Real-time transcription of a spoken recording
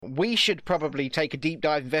We should probably take a deep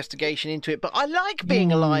dive investigation into it, but I like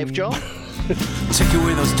being alive, John. Take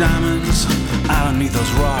away those diamonds, I don't need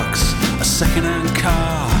those rocks. A second-hand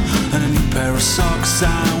car and a new pair of socks.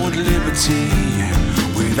 I want liberty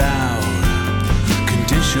without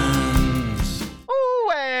conditions.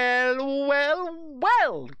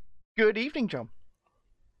 Well. Good evening, John.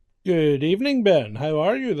 Good evening, Ben. How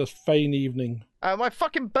are you this fine evening? I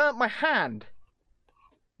fucking burnt my hand.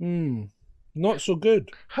 Not so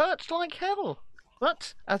good. Hurts like hell.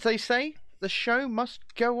 But, as they say, the show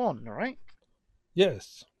must go on, all right?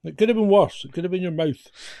 Yes. It could have been worse. It could have been your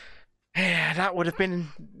mouth. Yeah, that would have been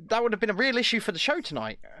a real issue for the show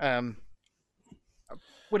tonight. Would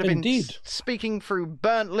have Indeed. been speaking through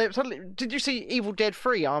burnt lips. Did you see Evil Dead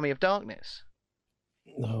 3: Army of Darkness?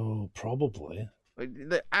 No, probably.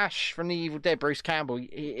 The Ash from the Evil Dead, Bruce Campbell,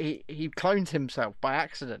 he cloned himself by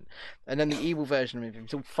accident, and then the evil version of him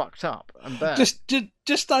is all fucked up and burnt.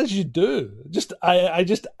 Just as you do. I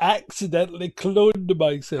just accidentally cloned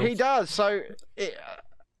myself. He does. So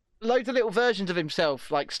loads of little versions of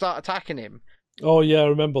himself like start attacking him. Oh yeah, I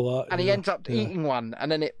remember that. And he ends up eating one,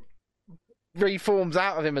 and then it reforms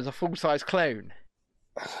out of him as a full-size clone.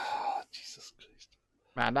 Jesus Christ.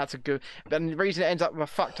 Man, that's a good... And the reason it ends up with a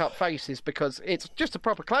fucked up face is because it's just a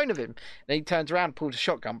proper clone of him. And he turns around, pulls a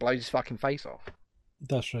shotgun, blows his fucking face off.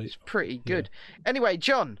 That's right. It's pretty good. Yeah. Anyway,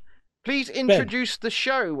 John, please introduce the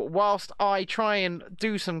show whilst I try and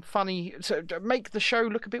do some funny... So make the show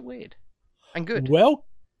look a bit weird and good.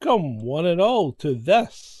 Welcome, one and all, to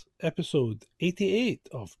this episode 88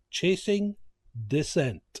 of Chasing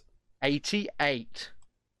Descent. 88.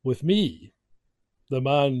 With me, the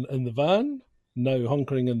man in the van, now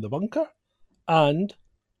hunkering in the bunker, and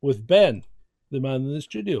with Ben, the man in the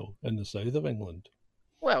studio in the south of England.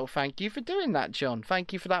 Well, thank you for doing that, John.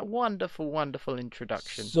 Thank you for that wonderful, wonderful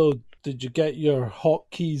introduction. So, did you get your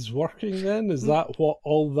hotkeys working then? Is that what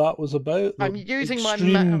all that was about? I'm using my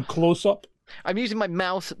extreme close-up? I'm using my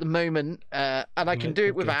mouse at the moment, and I can do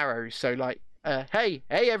it with arrows. So, like, hey,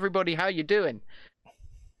 everybody, how you doing?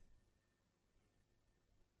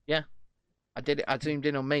 Yeah, I did it. I zoomed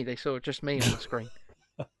in on me. They saw just me on the screen.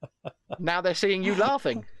 Now they're seeing you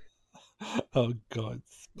laughing. Oh, God.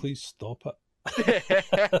 Please stop it.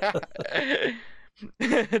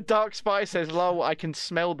 Dark Spy says, lol, I can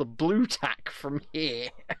smell the blue tack from here.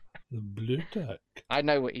 The blue tack? I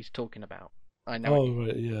know what he's talking about. I know. Oh,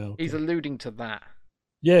 right, yeah. Okay. He's alluding to that.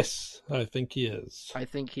 Yes, I think he is. I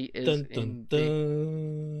think he is. Dun, dun,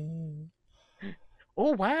 dun.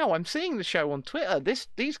 Oh, wow, I'm seeing the show on Twitter.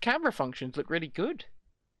 These camera functions look really good.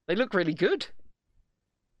 They look really good.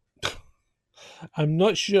 I'm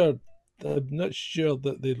not sure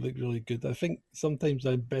that they look really good. I think sometimes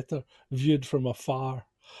I'm better viewed from afar,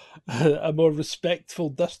 a more respectful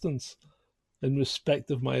distance in respect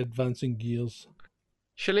of my advancing gears.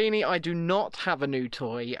 Shalini, I do not have a new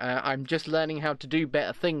toy. I'm just learning how to do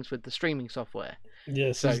better things with the streaming software.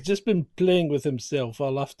 Yes, he's just been playing with himself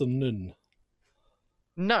all afternoon.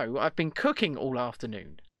 No, I've been cooking all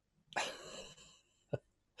afternoon.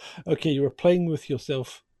 Okay, you were playing with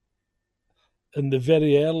yourself in the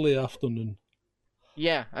very early afternoon.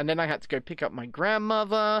 Yeah, and then I had to go pick up my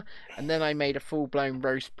grandmother, and then I made a full-blown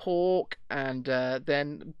roast pork, and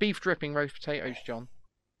then beef dripping roast potatoes, John.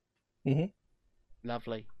 Mm-hmm.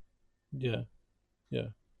 Lovely. Yeah.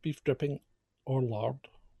 Beef dripping or lard.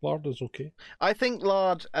 Lard is okay. I think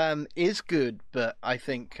lard is good, but I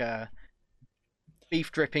think beef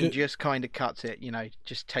dripping just kind of cuts it,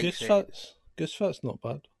 just takes it. Goose fat's not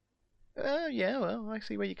bad. Yeah, well, I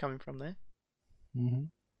see where you're coming from there. Mm-hmm.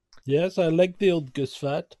 Yes, I like the old goose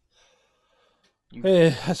fat.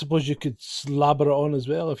 I suppose you could slabber it on as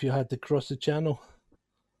well if you had to cross the channel.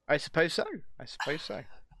 I suppose so.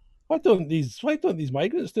 Why don't these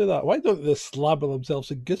migrants do that? Why don't they slabber themselves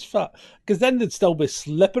in goose fat? Because then they'd still be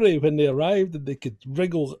slippery when they arrived, and they could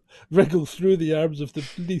wriggle through the arms of the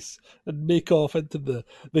police and make off into the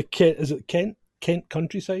Kent. Is it Kent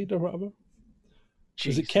countryside or whatever?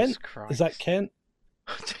 Jesus is it Kent? Christ. Is that Kent?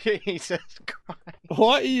 Jesus Christ!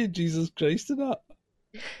 What are you, Jesus Christ, in that?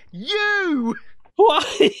 You! Why?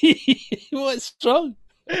 What's wrong?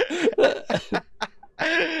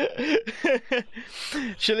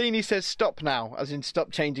 Shalini says stop now, as in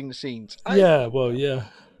stop changing the scenes. Yeah.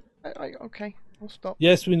 Okay, I'll stop.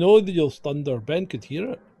 Yes, we know that you'll thunder. Ben could hear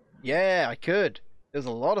it. Yeah, I could. There's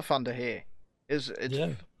a lot of thunder here.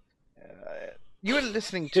 Yeah. You were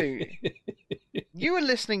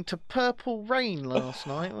listening to Purple Rain last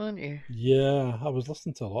night, weren't you? Yeah, I was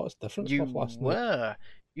listening to a lot of different stuff last night.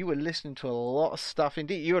 You were listening to a lot of stuff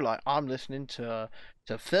indeed. You were like, I'm listening to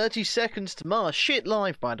So 30 Seconds to Mars. Shit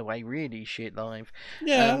live, by the way. Really shit live.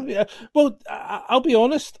 Yeah, yeah. Well, I'll be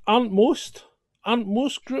honest. Aren't most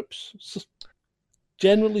groups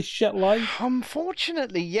generally shit live?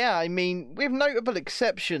 Unfortunately, yeah. I mean, with notable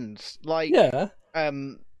exceptions, like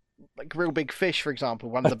like Real Big Fish, for example,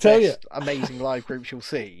 one of the best, amazing live groups you'll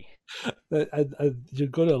see. You're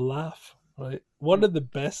gonna laugh, right? One of the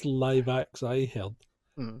best live acts I heard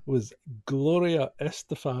was Gloria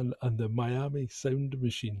Estefan and the Miami Sound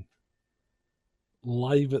Machine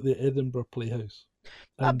live at the Edinburgh Playhouse,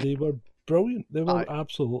 and they were brilliant. They were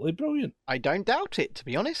absolutely brilliant. I don't doubt it, to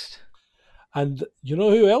be honest. And you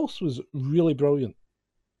know who else was really brilliant?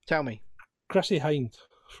 Tell me. Chrissie Hynde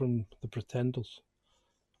from the Pretenders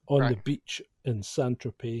on the beach in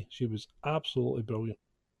Saint-Tropez. She was absolutely brilliant.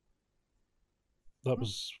 That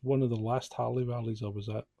was one of the last Harley rallies I was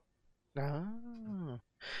at. Ah.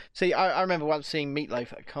 See, I remember once seeing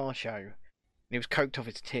Meatloaf at a car show, and he was coked off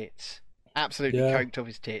his tits. Absolutely coked off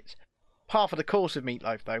his tits. Par for the course of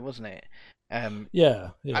Meatloaf, though, wasn't it? Yeah.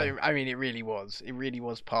 I mean, it really was. It really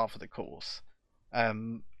was par for the course.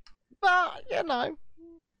 But you know,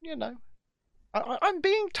 I'm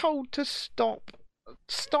being told to stop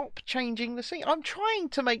changing the scene. I'm trying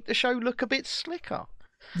to make the show look a bit slicker.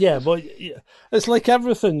 Yeah, but it's like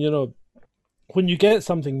everything, you know. When you get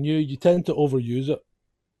something new, you tend to overuse it.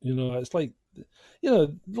 You know, it's like, you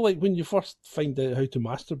know, like when you first find out how to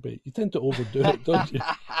masturbate, you tend to overdo it, don't you?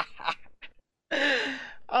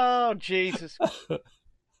 Oh, Jesus.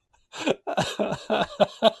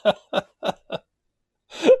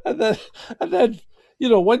 and then, you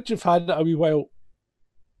know, once you've had it a wee while,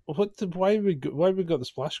 why we got the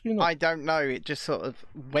splash screen up? I don't know. It just sort of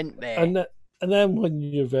went there. And then when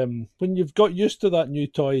you've got used to that new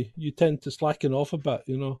toy, you tend to slacken off a bit,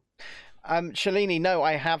 you know. Shalini, no,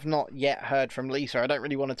 I have not yet heard from Lisa. I don't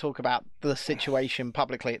really want to talk about the situation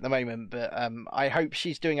publicly at the moment, but I hope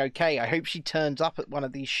she's doing okay. I hope she turns up at one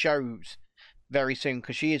of these shows very soon,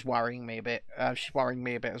 because she is worrying me a bit. She's worrying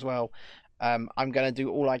me a bit as well. I'm going to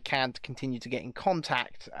do all I can to continue to get in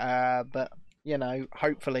contact, but, you know,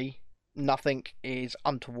 hopefully nothing is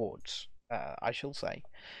untowards, I shall say.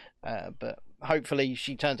 But hopefully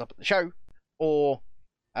she turns up at the show, or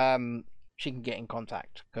she can get in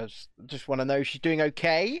contact, because I just want to know she's doing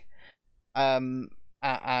okay,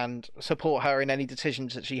 and support her in any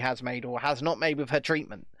decisions that she has made or has not made with her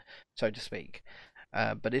treatment, so to speak.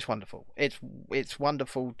 But it's wonderful. It's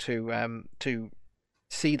wonderful to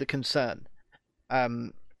see the concern.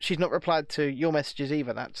 She's not replied to your messages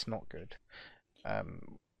either. That's not good.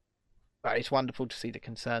 But it's wonderful to see the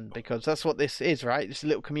concern, because that's what this is, right? It's a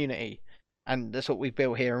little community, and that's what we've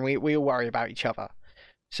built here, and we all worry about each other.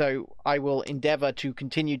 So I will endeavour to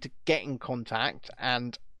continue to get in contact,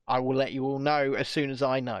 and I will let you all know as soon as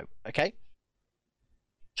I know, okay?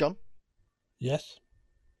 John? Yes?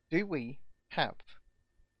 Do we have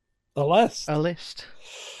a list? A list.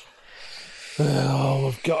 Oh,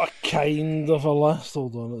 we've got a kind of a list.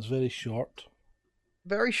 Hold on, it's very short.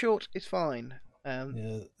 Very short is fine.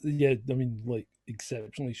 Yeah, I mean, like,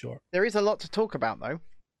 exceptionally short. There is a lot to talk about, though.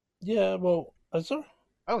 Yeah, well, is there?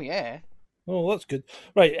 Oh, yeah. Oh, that's good.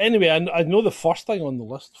 Right, anyway, I know the first thing on the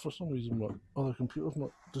list. For some reason, my other computer's not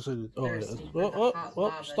decided. Oh, it is.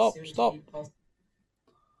 Stop.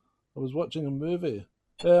 I was watching a movie.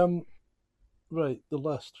 Right, the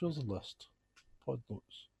list. Where's the list? Pod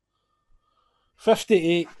notes.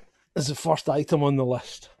 58 is the first item on the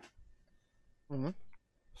list.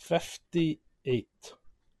 58.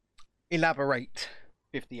 Elaborate.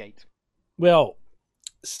 58. Well,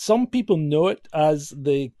 some people know it as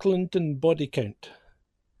the Clinton body count.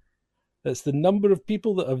 It's the number of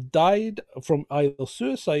people that have died from either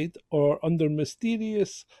suicide or under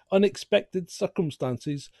mysterious, unexpected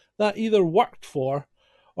circumstances that either worked for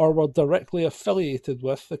or were directly affiliated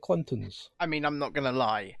with the Clintons. I mean, I'm not going to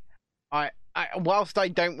lie. Whilst I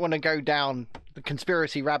don't want to go down the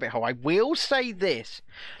conspiracy rabbit hole, I will say this.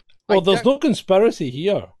 Well, there's no conspiracy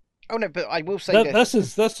here. Oh no, but I will say this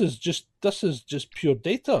is just pure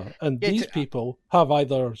data, and these people have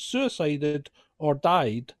either suicided or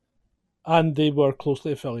died, and they were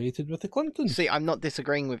closely affiliated with the Clintons. See, I'm not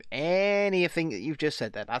disagreeing with anything that you've just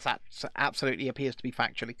said there. That's absolutely appears to be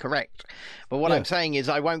factually correct. But what I'm saying is,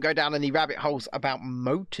 I won't go down any rabbit holes about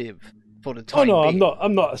motive for the time being.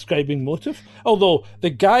 I'm not ascribing motive. Although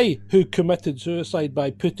the guy who committed suicide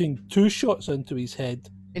by putting 2 shots into his head.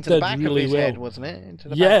 Into the back of his head, wasn't it? Into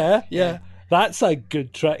the back. Yeah. That's a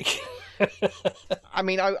good trick. I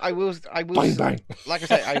mean, I will. Bang, bang. Like I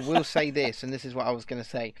say, I will say this, and this is what I was going to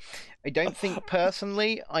say. I don't think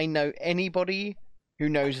personally I know anybody who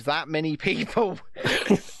knows that many people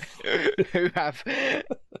who have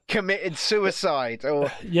committed suicide,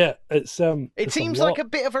 or Yeah, it's it seems like a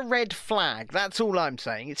bit of a red flag. That's all I'm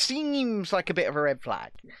saying. It seems like a bit of a red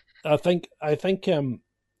flag. I think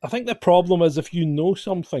the problem is if you know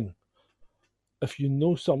something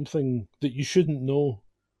that you shouldn't know,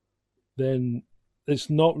 then it's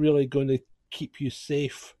not really going to keep you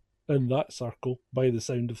safe in that circle, by the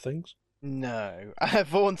sound of things. No.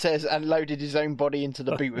 Vaughan says, and loaded his own body into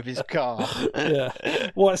the boot of his car. Yeah.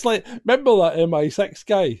 Well, it's like, remember that MI6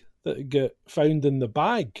 guy that got found in the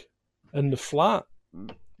bag in the flat?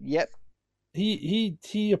 Yep.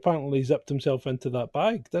 He apparently zipped himself into that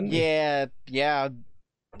bag, didn't he? Yeah.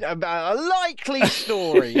 A likely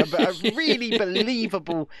story, a really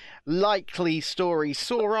believable, likely story.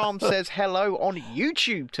 Sawarm says hello on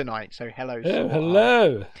YouTube tonight. So hello,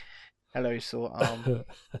 Sawarm. Hello, Sawarm.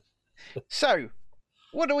 So,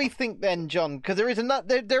 what do we think then, John? Because there is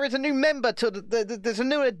a new member to there's a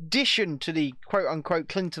new addition to the quote unquote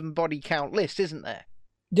Clinton body count list, isn't there?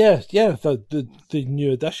 Yeah. The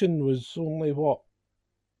new addition was only what?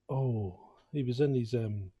 Oh, he was in his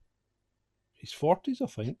 40s, I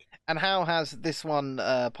think. And how has this one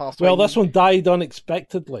passed away? Well, this one died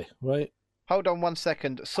unexpectedly, right? Hold on 1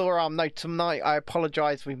 second. Sawarm, no, tonight I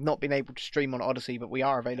apologise. We've not been able to stream on Odyssey, but we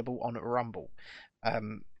are available on Rumble.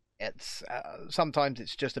 It's sometimes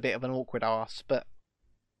it's just a bit of an awkward ask, but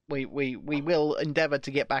we will endeavour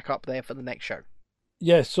to get back up there for the next show.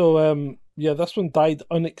 Yeah, so this one died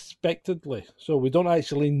unexpectedly. So we don't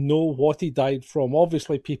actually know what he died from.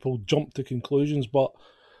 Obviously, people jump to conclusions, but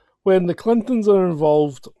when the Clintons are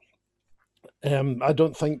involved, I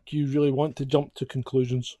don't think you really want to jump to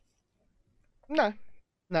conclusions. No.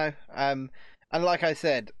 And like I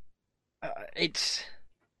said, it's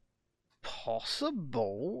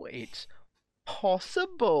possible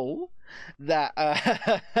that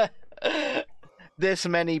this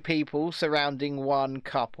many people surrounding one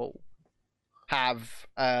couple have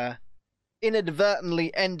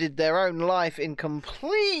inadvertently ended their own life in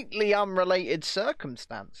completely unrelated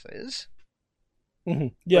circumstances. Mm-hmm.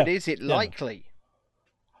 Yeah. But is it likely?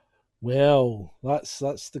 Well, that's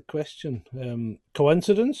the question.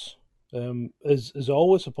 Coincidence is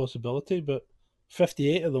always a possibility, but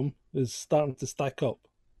 58 of them is starting to stack up.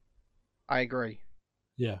 I agree.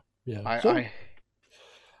 Yeah. I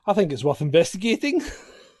think it's worth investigating.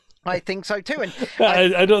 I think so too, and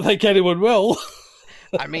I don't think anyone will.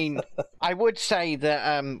 I mean, I would say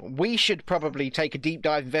that we should probably take a deep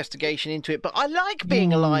dive investigation into it, but I like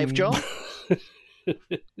being alive, John.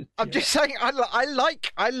 I'm just saying, I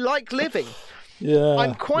like living. Yeah,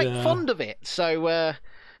 I'm quite fond of it. So,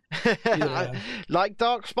 like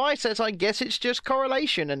Dark Spy says, I guess it's just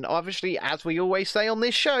correlation. And obviously, as we always say on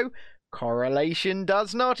this show, correlation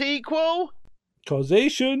does not equal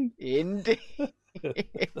causation. Indeed.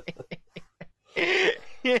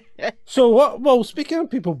 So what? Well, speaking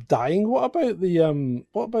of people dying, what about the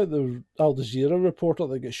Al Jazeera reporter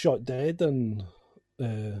that got shot dead in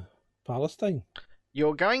Palestine?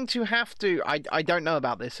 You're going to have to. I don't know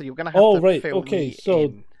about this, so you're going to have to fill me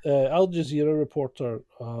in. Al Jazeera reporter,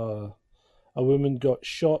 a woman got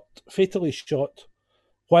fatally shot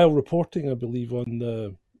while reporting, I believe, on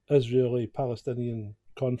the Israeli-Palestinian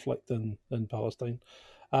conflict in Palestine,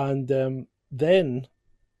 and then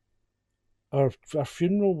our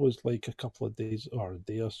funeral was like a couple of days or a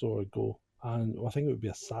day or so ago, and I think it would be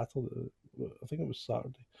a Saturday. I think it was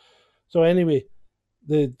Saturday. So anyway,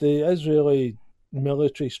 the Israeli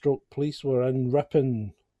military / police were in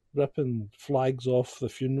ripping flags off the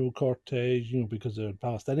funeral cortege, because there were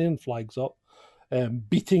Palestinian flags up,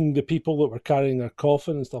 beating the people that were carrying their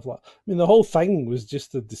coffin and stuff like that. I mean, the whole thing was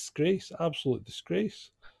just a disgrace, absolute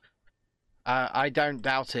disgrace. I don't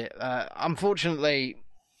doubt it. Unfortunately,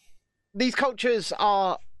 these cultures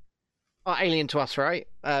are alien to us, right?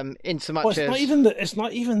 In so much it's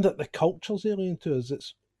not even that the culture's alien to us.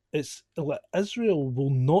 It's like Israel will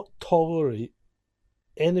not tolerate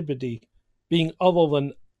anybody being other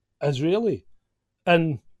than Israeli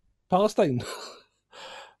in Palestine.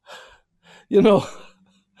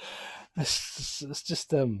 It's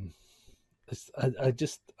just I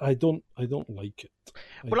don't like it.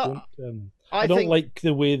 I don't like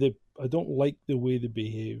the way they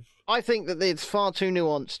behave. I think that it's far too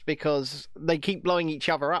nuanced because they keep blowing each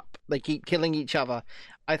other up. They keep killing each other.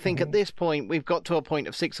 I think at this point we've got to a point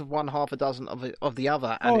of 6 of one, half a dozen of the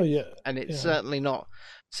other, and it's certainly not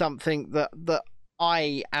something that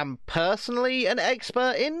I am personally an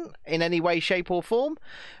expert in any way, shape, or form.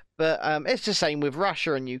 But it's the same with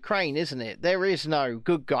Russia and Ukraine, isn't it? There is no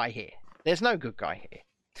good guy here. There's no good guy here.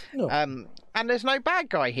 No. And there's no bad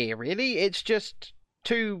guy here, really. It's just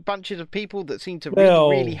two bunches of people that seem to Well-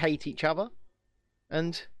 really hate each other,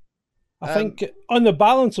 and I think on the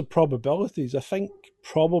balance of probabilities, I think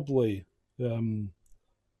probably,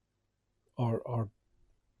 or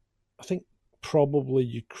I think probably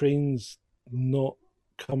Ukraine's not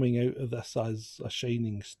coming out of this as a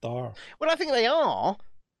shining star. well, I think they are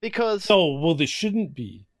because No, well, they shouldn't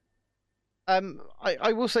be.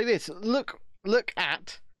 I will say this: look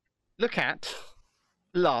at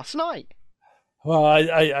last night. Well,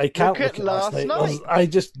 I can't Look at look at last last night. night. I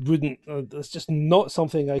just wouldn't. It's just not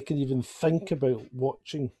something I can even think about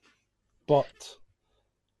watching. But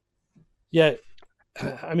yeah,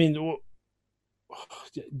 I mean,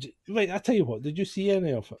 wait. I tell you what. Did you see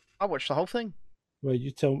any of it? I watched the whole thing. Well, you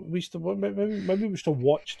tell me. Maybe we should have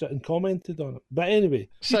watched it and commented on it. But anyway,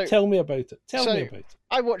 So- you tell me about it. Tell me about it.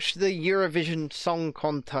 I watched the Eurovision Song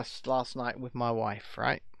Contest last night with my wife.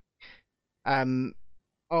 Right.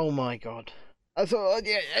 Oh my god. So,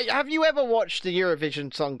 have you ever watched the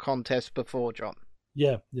Eurovision Song Contest before, John?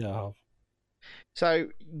 Yeah, I have. So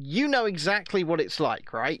you know exactly what it's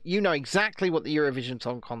like, right? You know exactly what the Eurovision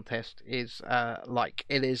Song Contest is like.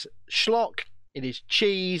 It is schlock. It is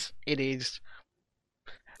cheese. It is,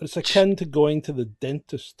 It's akin to going to the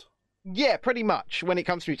dentist. yeah, pretty much. When it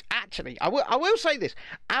comes to it, actually, I will say this: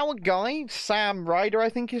 our guy Sam Ryder, I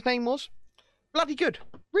think his name was, bloody good,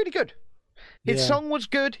 really good. His Yeah. song was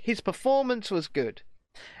good. His performance was good,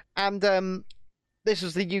 and this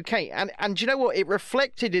was the UK, and do you know what? It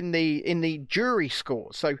reflected in the jury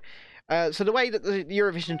scores. So the way that the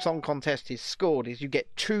Eurovision Song Contest is scored is you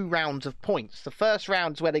get 2 rounds of points. The first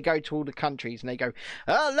round's where they go to all the countries and they go,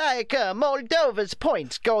 Moldova's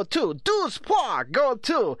points go to 12 points,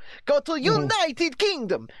 go to United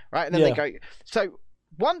Kingdom, right? And then they go. So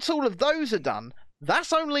once all of those are done,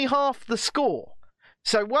 that's only half the score.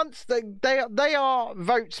 So once they are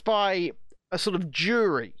votes by a sort of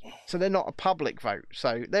jury, so they're not a public vote.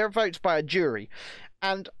 So they're votes by a jury,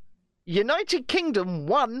 and United Kingdom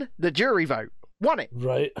won the jury vote, won it,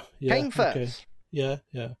 Right. Yeah. came first, Okay.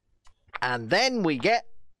 Yeah. and then we get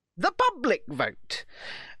the public vote,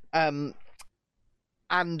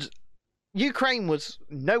 and Ukraine was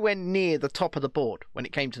nowhere near the top of the board when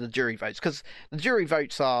it came to the jury votes, because the jury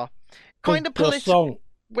votes are kind of Their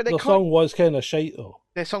political. song was kind of shite though.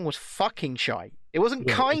 Their song was fucking shy. It wasn't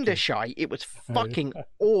Right, kind of okay. shy. It was fucking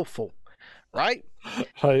awful, right?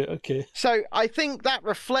 Right. Okay. So I think that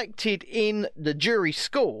reflected in the jury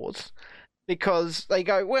scores, because they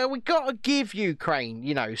go, well, we got to give Ukraine,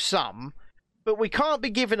 some, but we can't be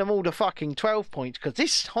giving them all the fucking 12 points because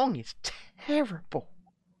this song is terrible,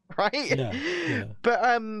 right? Yeah. But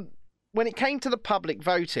when it came to the public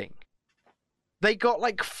voting, they got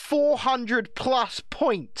like 400 plus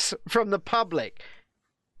points from the public.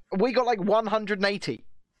 We got like 180.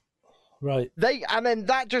 Right. And then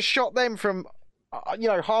that just shot them from,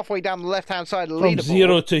 halfway down the left-hand side of the From leaderboard,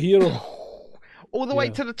 0 to hero. all the way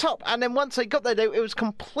Yeah. to the top. And then once they got there, it was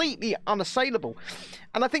completely unassailable.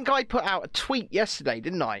 And I think I put out a tweet yesterday,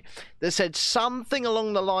 didn't I, that said something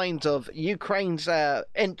along the lines of Ukraine's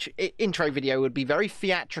intro video would be very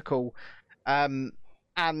theatrical, and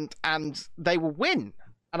they will win.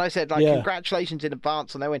 And I said, congratulations in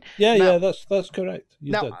advance on their win. Yeah. That's correct.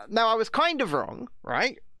 You did. Now I was kind of wrong,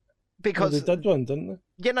 right? Well, Because they did one, didn't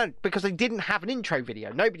they? because they didn't have an intro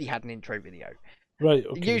video. Nobody had an intro video. Right.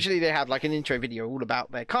 Okay. Usually they have like an intro video all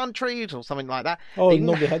about their countries or something like that. Oh, they didn't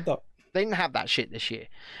nobody had that. They didn't have that shit this year.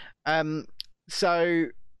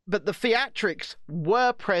 But the theatrics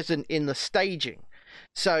were present in the staging.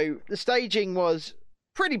 So the staging was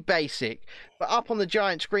pretty basic, but up on the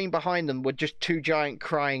giant screen behind them were just 2 giant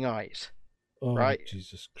crying eyes. Oh, Right.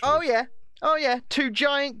 Jesus Christ. Oh yeah, 2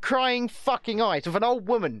 giant crying fucking eyes of an old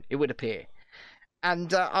woman, it would appear.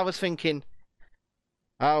 And I was thinking,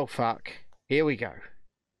 oh fuck, here we go.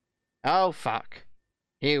 Oh fuck,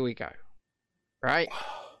 here we go. Right?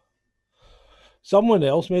 Someone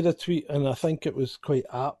else made a tweet, and I think it was quite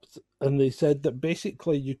apt, and they said that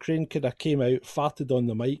basically Ukraine could have came out, farted on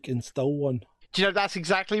the mic, and still won. Do you know, that's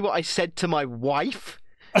exactly what I said to my wife.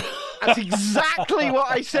 That's exactly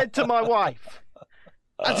what I said to my wife.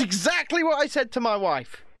 That's exactly what I said to my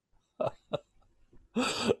wife.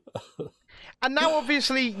 And now,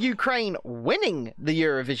 obviously, Ukraine winning the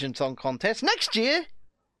Eurovision Song Contest next year.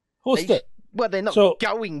 Host it. Well, they're not So-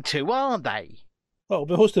 going to, are they? Well,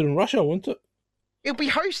 it'll be hosted in Russia, won't it? It'll be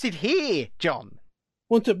hosted here, John.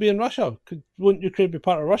 Won't it be in Russia? Won't Ukraine be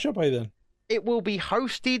part of Russia by then? It will be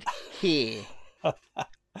hosted here.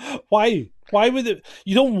 Why? Why would it?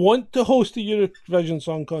 You don't want to host the Eurovision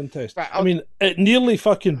Song Contest. Right, I mean, it nearly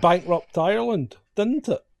fucking bankrupted Ireland, didn't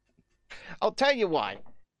it? I'll tell you why.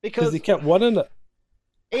 Because Because they kept winning it.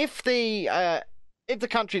 if the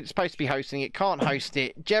country that's supposed to be hosting it can't host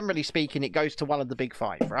it, generally speaking, it goes to one of the big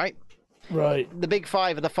five, right? Right. The big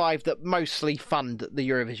five are the five that mostly fund the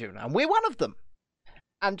Eurovision, and we're one of them.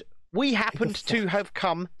 And we happened to have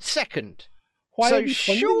come second. Why So are we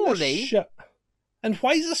funding surely- this shit? And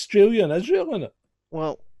why is Australia and Israel in it?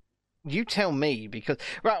 Well, you tell me, because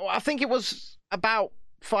right, well, I think it was about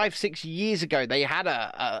 5-6 years ago they had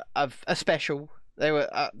a special. They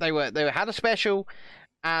had a special,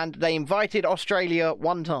 and they invited Australia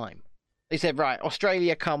one time. They said, right,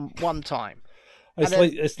 Australia come one time, and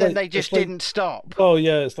then they just didn't stop. Oh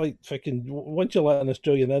yeah, it's like fucking. Once you let an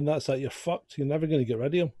Australian in, that's it. You're fucked. You're never going to get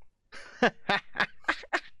rid of him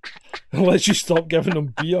unless you stop giving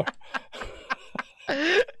them beer.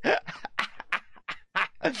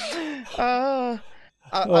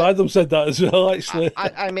 Adam said that as well, actually.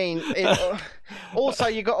 I mean, also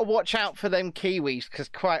you got to watch out for them Kiwis, because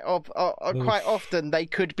quite often they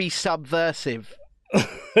could be subversive.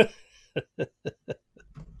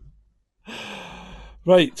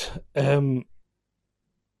 Right.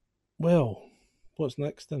 Well, what's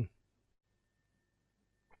next then?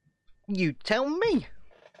 You tell me.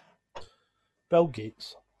 Bill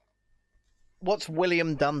Gates. What's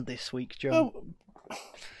William done this week, John? Well,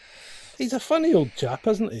 he's a funny old chap,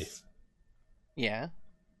 isn't he? Yeah.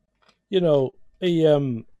 You know, he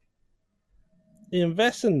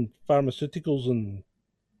invests in pharmaceuticals, and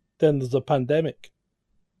then there's a pandemic.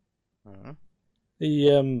 Mhm.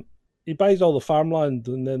 He buys all the farmland,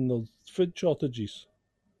 and then there's food shortages.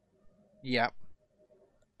 Yeah.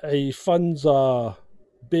 He funds a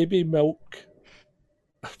baby milk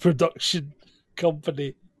production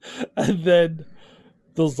company, and then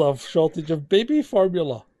there's a shortage of baby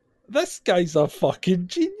formula. This guy's a fucking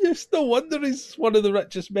genius. No wonder he's one of the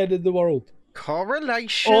richest men in the world.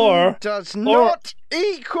 Correlation does not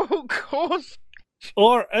equal cause.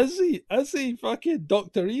 Or is he? Is he fucking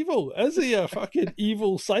Dr. Evil? Is he a fucking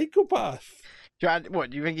evil psychopath?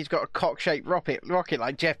 What, do you think he's got a cock-shaped rocket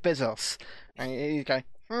like Jeff Bezos? And he's going...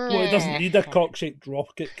 Well, he doesn't need a cock-shaped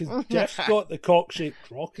rocket, because Jeff's got the cock-shaped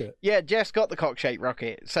rocket. Yeah, Jeff's got the cock-shaped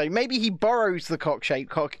rocket. So maybe he borrows the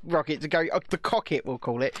cock-shaped rocket to go... the cocket, we'll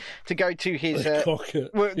call it, to go to his...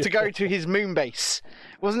 Cocket. to go to his moon base.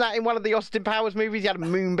 Wasn't that in one of the Austin Powers movies? He had a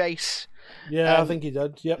moon base. Yeah, I think he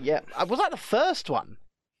did. Yep. Yeah. Was that the first one?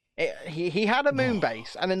 He had a moon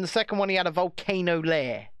base, and in the second one he had a volcano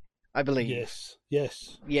lair, I believe.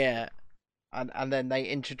 Yes. Yeah. And then they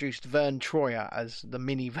introduced Vern Troyer as the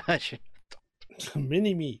mini version.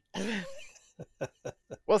 Mini-me.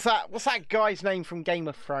 What's that guy's name from Game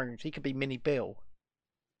of Thrones? He could be Mini Bill.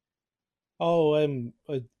 Oh,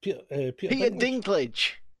 Peter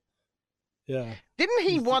Dinklage. Yeah. Didn't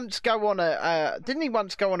he once go on a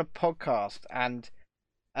podcast and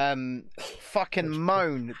fucking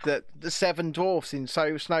moan that the Seven Dwarfs in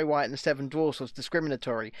Snow White and the Seven Dwarfs was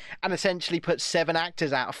discriminatory, and essentially put 7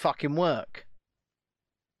 actors out of fucking work?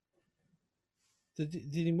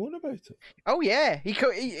 Did he moan about it? Oh yeah,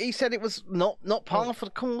 he said it was not par for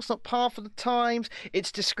the course, not par for the times.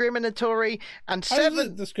 It's discriminatory, and How is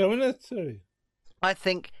it discriminatory? I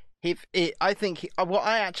think what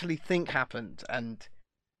I actually think happened, and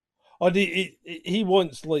Or he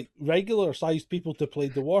wants like regular sized people to play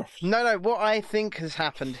dwarfs. no, what I think has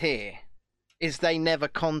happened here is they never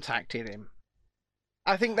contacted him.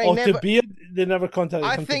 I think they they never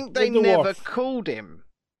contacted him. I think to they be a never dwarf. called him.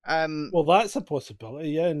 Well, that's a possibility,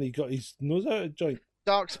 yeah, and he got his nose out of joint.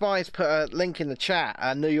 Dark Spies put a link in the chat,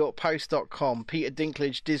 NewYorkPost.com, Peter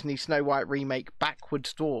Dinklage Disney Snow White remake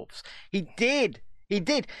Backwards Dwarfs. He did.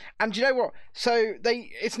 And do you know what? So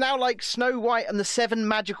it's now like Snow White and the 7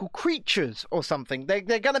 magical creatures or something. They're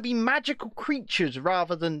going to be magical creatures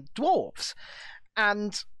rather than dwarfs.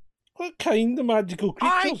 And What kind of magical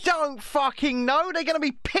creatures? I don't fucking know. They're going to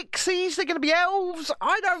be pixies. They're going to be elves.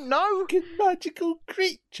 I don't know. Fucking magical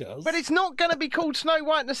creatures. But it's not going to be called Snow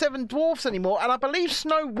White and the 7 Dwarfs anymore. And I believe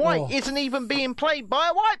Snow White isn't even being played by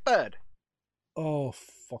a white bird. Oh,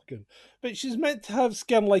 fucking. But she's meant to have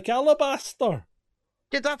skin like alabaster.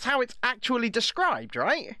 Yeah, that's how it's actually described,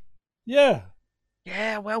 right? Yeah.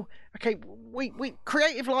 Yeah, well, okay, we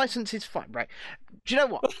creative license is fine, right? Do you know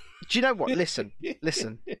what? Listen.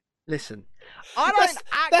 I don't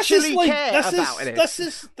actually care about it.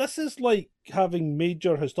 This is like having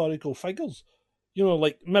major historical figures. You know,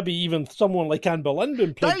 like maybe even someone like Anne Boleyn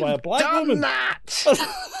being played by a black woman.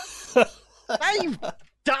 They've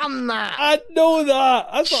done that. I know that.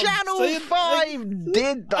 That's Channel 5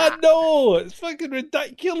 did that. I know. It's fucking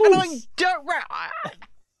ridiculous. And I don't.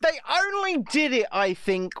 They only did it, I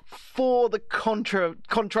think, for the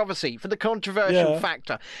controversy, for the controversial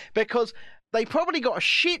factor, because they probably got a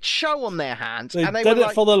shit show on their hands, They and they did were it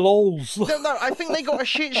like, for the lols. no, I think they got a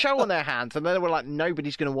shit show on their hands, and they were like,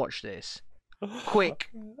 nobody's going to watch this. Quick,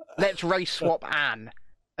 let's race swap Anne,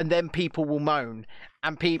 and then people will moan,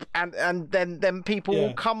 and then people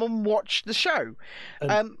will come and watch the show.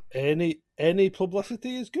 And any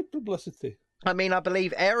publicity is good publicity. I mean, I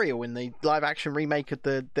believe Ariel in the live action remake of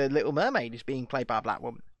the Little Mermaid is being played by a black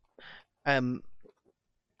woman.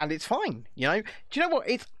 And it's fine, you know. Do you know what?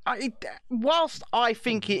 Whilst I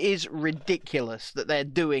think it is ridiculous that they're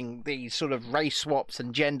doing these sort of race swaps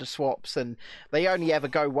and gender swaps, and they only ever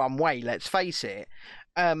go one way. Let's face it.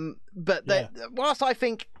 Whilst I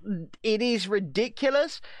think it is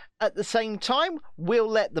ridiculous, at the same time, we'll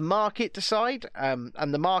let the market decide, and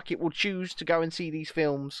the market will choose to go and see these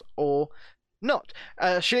films or not.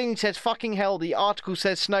 Shalini says, "Fucking hell!" The article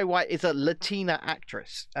says Snow White is a Latina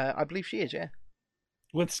actress. I believe she is, yeah.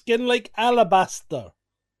 With skin like alabaster.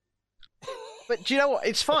 But do you know what?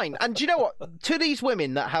 It's fine. And do you know what? To these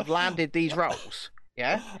women that have landed these roles,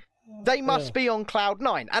 yeah, they must be on cloud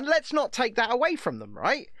nine. And let's not take that away from them,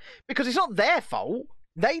 right? Because it's not their fault.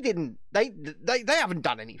 They haven't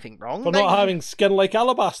done anything wrong. For not having skin like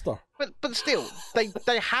alabaster. But still,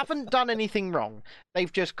 they haven't done anything wrong.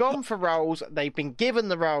 They've just gone for roles. They've been given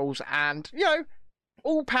the roles, and you know,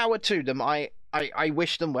 all power to them. I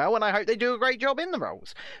wish them well, and I hope they do a great job in the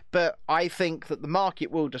roles. But I think that the market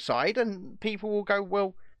will decide, and people will go,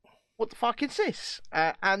 well, what the fuck is this?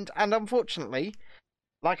 And unfortunately,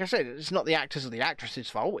 like I said, it's not the actors or the actresses'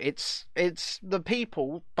 fault. It's the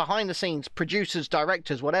people behind the scenes, producers,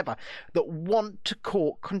 directors, whatever, that want to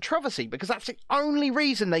court controversy, because that's the only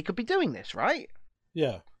reason they could be doing this, right?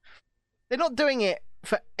 Yeah. They're not doing it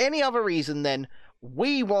for any other reason than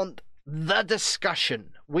we want the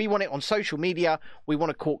discussion. We want it on social media. We want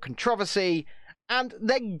to court controversy, and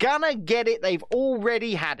they're gonna get it. They've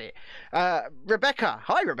already had it. Rebecca,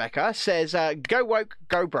 hi Rebecca, says, "Go woke,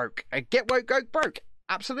 go broke. Get woke, go broke."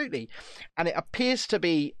 Absolutely, and it appears to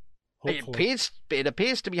be. Hopefully. It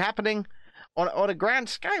appears to be happening on a grand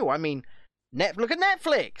scale. I mean, look at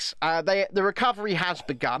Netflix. The recovery has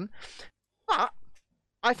begun, but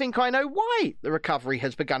I think I know why the recovery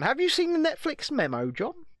has begun. Have you seen the Netflix memo,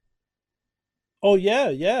 John? Oh yeah,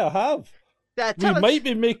 I have.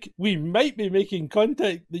 We might be making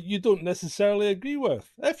content that you don't necessarily agree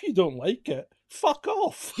with. If you don't like it, fuck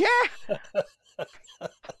off. Yeah.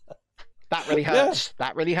 That really hurts. Yeah.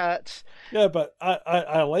 That really hurts. Yeah, but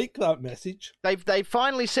I like that message. They've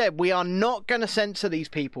finally said, we are not going to censor these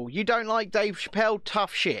people. You don't like Dave Chappelle?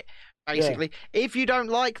 Tough shit. Basically, if you don't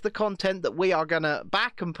like the content that we are going to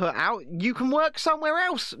back and put out, you can work somewhere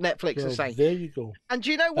else, Netflix is saying. There you go. And do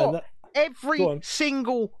you know what? Every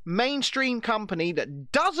single mainstream company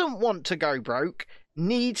that doesn't want to go broke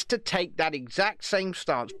needs to take that exact same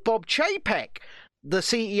stance. Bob Chapek, the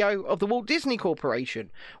CEO of the Walt Disney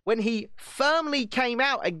Corporation, when he firmly came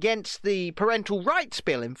out against the parental rights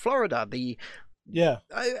bill in Florida,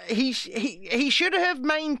 he should have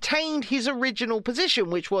maintained his original position,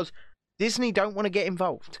 which was Disney don't want to get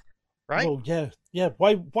involved. Right? Oh, yeah.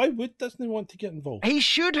 Why would Disney want to get involved? He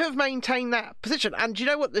should have maintained that position. And do you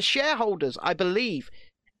know what? The shareholders, I believe,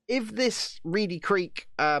 if this Reedy Creek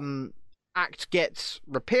Act gets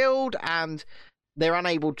repealed and they're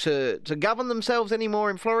unable to govern themselves anymore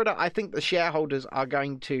in Florida, I think the shareholders are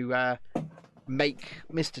going to make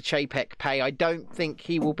Mr. Chapek pay. I don't think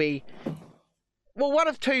he will be... Well, one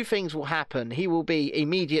of two things will happen. He will be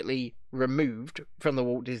immediately removed from the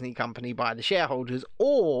Walt Disney Company by the shareholders,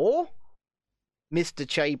 or Mr.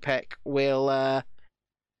 Chapek will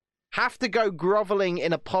have to go groveling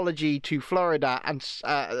in apology to Florida and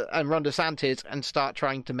Ron DeSantis and start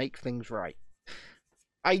trying to make things right.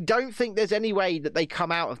 I don't think there's any way that they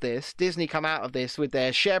come out of this, Disney come out of this with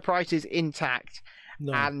their share prices intact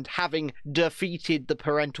and having defeated the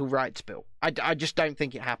parental rights bill. I just don't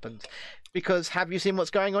think it happens. Because have you seen what's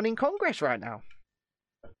going on in Congress right now?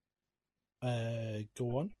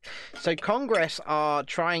 Go on. So Congress are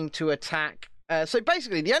trying to attack... so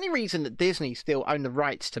basically, the only reason that Disney still own the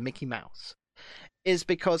rights to Mickey Mouse is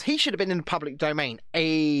because he should have been in the public domain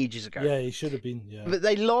ages ago. Yeah, he should have been, yeah. But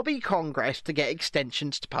they lobby Congress to get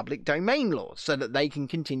extensions to public domain laws so that they can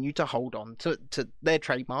continue to hold on to their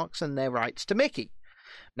trademarks and their rights to Mickey.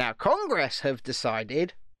 Now, Congress have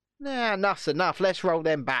decided, enough's enough, let's roll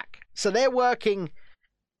them back. So they're working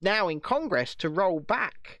now in Congress to roll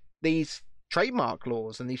back these trademark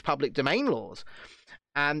laws and these public domain laws.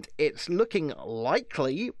 And it's looking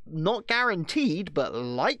likely, not guaranteed, but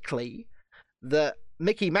likely, that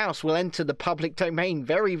Mickey Mouse will enter the public domain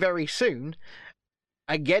very, very soon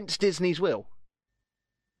against Disney's will.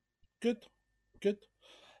 Good.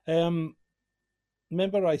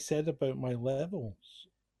 remember I said about my levels?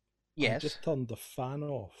 I Yes. just turned the fan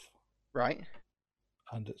off Right.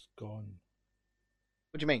 and it's gone.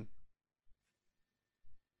 What do you mean?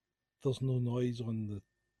 There's no noise on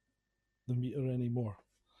the meter anymore.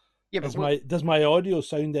 Yeah, but Does my audio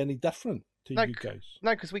sound any different to No, you guys?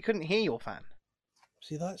 no, because we couldn't hear your fan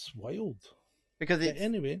See, that's wild. because But it's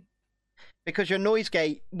anyway, because your noise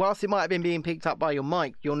gate, whilst it might have been being picked up by your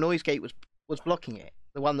mic, your noise gate was blocking it.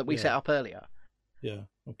 The one that we Yeah. set up earlier. yeah,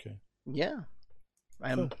 okay. Yeah.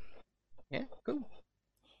 Cool. Yeah.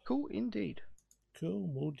 Cool indeed. Cool,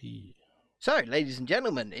 Modi. So, ladies and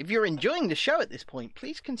gentlemen, if you're enjoying the show at this point,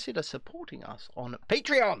 please consider supporting us on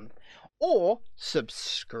Patreon or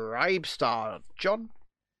Subscribestar. John?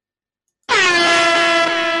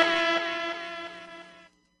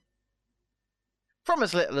 From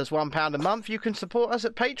as little as £1 a month, you can support us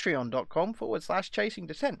at patreon.com/chasing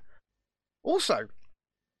descent. Also,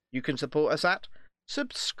 you can support us at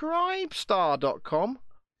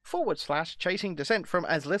subscribestar.com/chasing descent from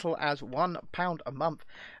as little as £1 a month,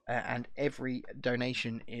 and every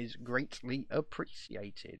donation is greatly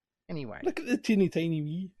appreciated. Anyway, Look at the teeny tiny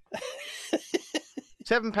me.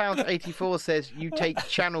 £7.84 says you take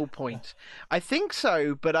channel points. I think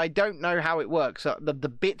so, but I don't know how it works. The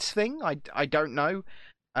bits thing, I don't know.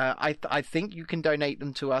 I think you can donate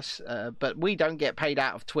them to us, but we don't get paid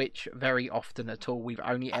out of Twitch very often at all. We've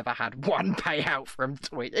only ever had one payout from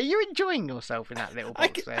Twitch. Are you enjoying yourself in that little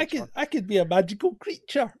box there, John? I could be a magical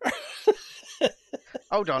creature.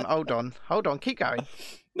 Hold on. Keep going.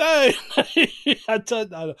 No, I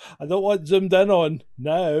don't want zoomed in on.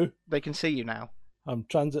 No, They can see you now. I'm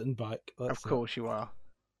transiting back. Of course you are.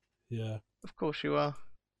 Yeah. Of course you are.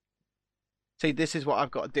 See, this is what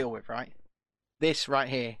I've got to deal with, right? This right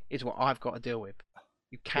here is what I've got to deal with.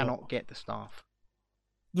 You cannot get the staff.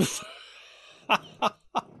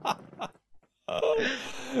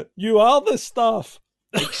 You are the staff.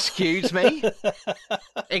 Excuse me?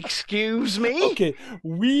 Excuse me? Okay,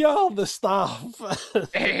 we are the staff.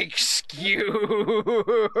 Excuse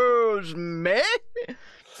me?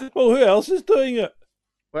 Well, who else is doing it?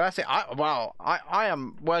 Well, that's it. I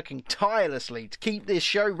am working tirelessly to keep this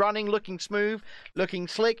show running, looking smooth, looking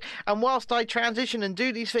slick. And whilst I transition and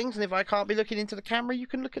do these things, and if I can't be looking into the camera, you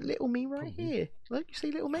can look at little me right here. Look, you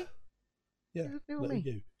see little me? Yeah, little me.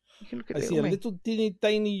 you. You can look at I see little a me. little teeny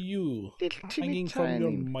tiny you Little teeny hanging from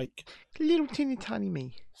your tiny. mic. Little teeny tiny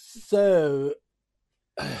me. So,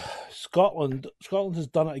 Scotland has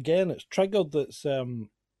done it again. It's triggered. It's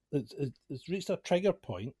reached a trigger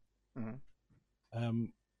point. Mhm.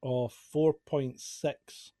 Of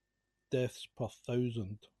 4.6 deaths per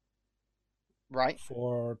 1,000 Right.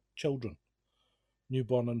 for children,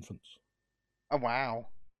 newborn infants. Oh, wow.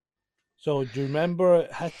 So do you remember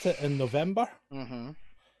it hit it in November Mm-hmm.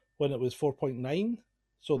 when it was 4.9?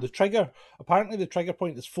 So the trigger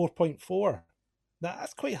point is 4.4. Now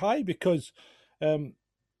that's quite high because they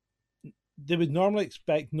would normally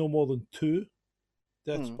expect no more than 2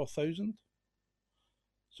 deaths per 1,000.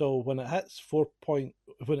 So when it hits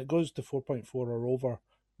when it goes to 4.4 or over,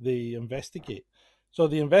 they investigate. So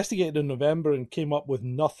they investigated in November and came up with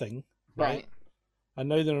nothing, right? And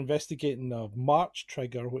now they're investigating a March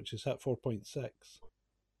trigger, which is at 4.6.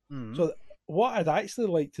 So what I'd actually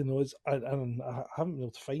like to know is, and I haven't been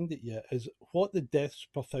able to find it yet, is what the deaths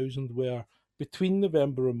per 1,000 were between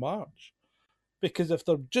November and March. Because if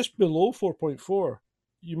they're just below 4.4,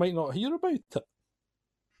 you might not hear about it.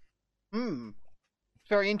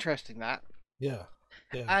 Very interesting, that. Yeah.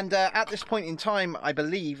 And at this point in time, I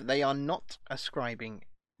believe they are not ascribing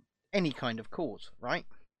any kind of cause, right?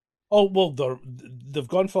 Oh, well, they've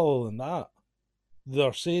gone further than that.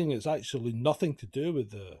 They're saying it's actually nothing to do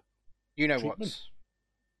with the treatment. What's...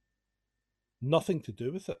 Nothing to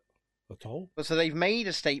do with it at all. So they've made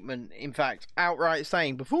a statement, in fact, outright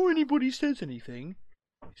saying, before anybody says anything,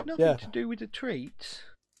 it's nothing to do with the treats.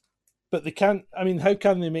 But they can't. I mean, how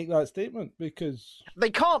can they make that statement? Because they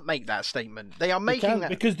can't make that statement. They are making that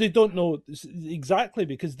because they don't know exactly.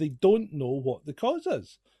 Because they don't know what the cause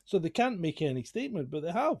is, so they can't make any statement. But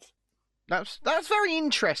they have. That's very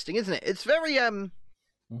interesting, isn't it? It's very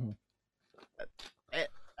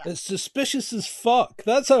It's suspicious as fuck.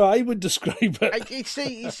 That's how I would describe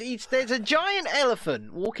it. There's a giant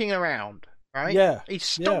elephant walking around, right? Yeah. He's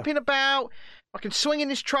stomping about. Fucking swinging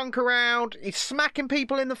his trunk around, he's smacking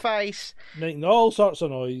people in the face, making all sorts of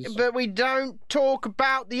noise. But we don't talk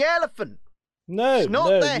about the elephant. No, it's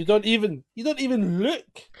not there. You don't even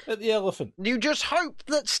look at the elephant. You just hope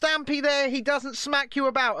that Stampy there, he doesn't smack you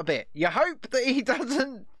about a bit. You hope that he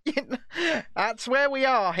doesn't. That's where we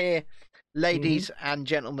are here. ladies and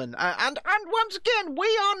gentlemen. And once again,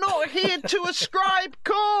 we are not here to ascribe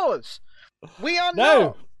cause. We are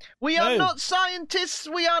not. We are not scientists.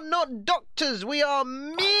 We are not doctors. We are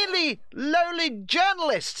merely lowly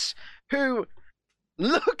journalists who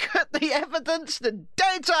look at the evidence, the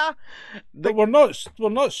data. But we're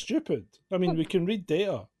not stupid. I mean, we can read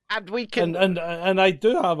data. And we can, and I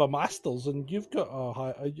do have a master's, and you've got a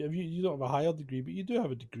high. You don't have a higher degree, but you do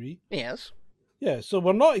have a degree. Yes. Yeah, so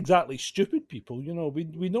we're not exactly stupid people. You know,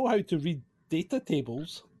 we know how to read data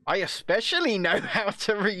tables. I especially know how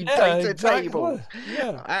to read data tables.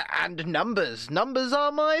 Yeah, and numbers. Numbers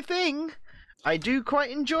are my thing. I do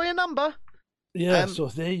quite enjoy a number. Yeah. So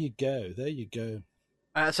there you go. There you go.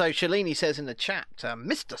 So Shalini says in the chat,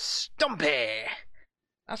 Mr. Stumpy.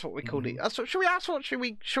 That's what we call it.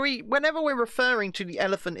 Should we, whenever we're referring to the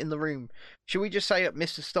elephant in the room, should we just say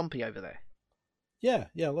Mr. Stumpy over there? Yeah,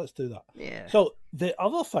 let's do that. Yeah. So the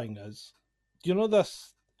other thing is, do you know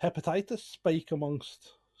this hepatitis spike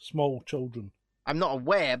amongst small children? I'm not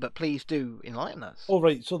aware, but please do enlighten us. Oh,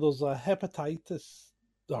 right. So there's a hepatitis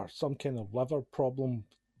or some kind of liver problem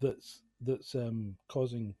that's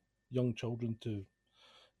causing young children to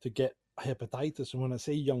get hepatitis. And when I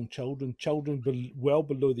say young children well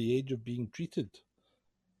below the age of being treated.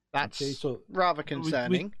 That's rather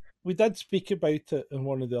concerning. We did speak about it in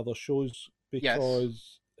one of the other shows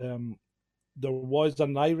because there was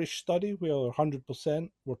an Irish study where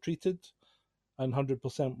 100% were treated and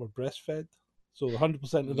 100% were breastfed. So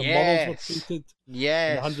 100% of the mothers were treated.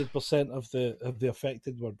 Yes. And 100% of the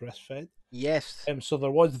affected were breastfed. Yes. So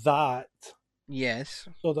there was that. Yes.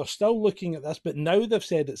 So they're still looking at this, but now they've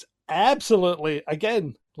said it's absolutely,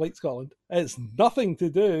 again, like Scotland, it's nothing to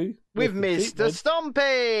do with Mr.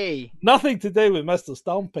 Stumpy. Nothing to do with Mr.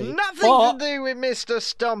 Stumpy. Nothing to do with Mr.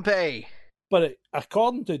 Stumpy. But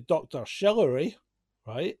according to Dr. Shillery,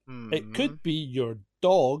 right, it could be your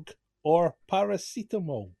dog or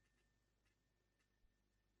paracetamol.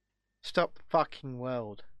 Stop fucking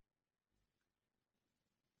world.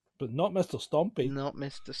 But not Mr. Stumpy. Not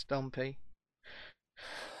Mr. Stumpy.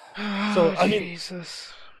 So I mean,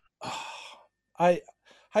 Jesus. How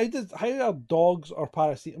are dogs or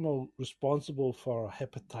paracetamol responsible for a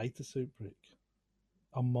hepatitis outbreak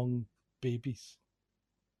among babies?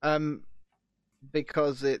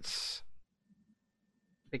 Because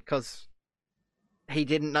he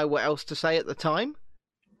didn't know what else to say at the time.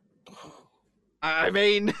 I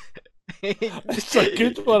mean, it's a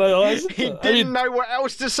good one. He didn't know what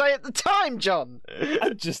else to say at the time, John. I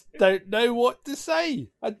just don't know what to say.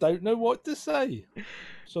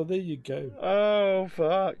 So there you go. Oh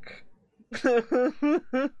fuck!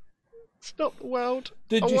 Stop the world.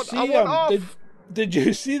 Did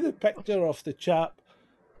you see the picture of the chap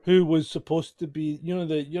who was supposed to be? You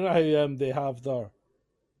know how they have their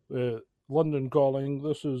London calling.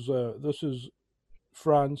 This is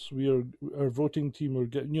France. Our voting team are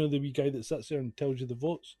getting. You know, the wee guy that sits there and tells you the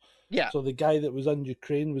votes. Yeah. So the guy that was in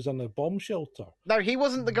Ukraine was in a bomb shelter. No, he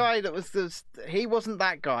wasn't the guy that was he wasn't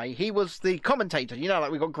that guy. He was the commentator. You know, like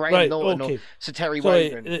we got Graham Norton or Sir Terry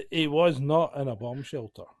Wogan. He was not in a bomb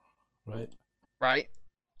shelter, right? Right.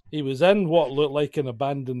 He was in what looked like an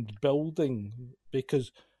abandoned building,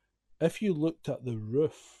 because if you looked at the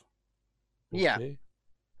roof, there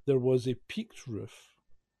was a peaked roof.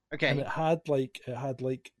 Okay. And it had like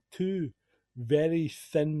two very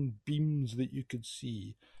thin beams that you could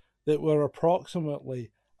see that were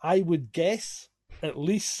approximately, I would guess, at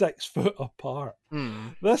least 6 foot apart.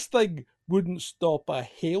 This thing wouldn't stop a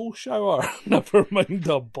hail shower, never mind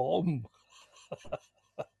a bomb.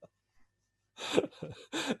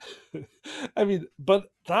 I mean,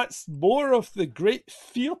 but that's more of the great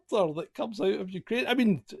theatre that comes out of Ukraine. I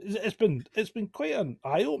mean, it's been quite an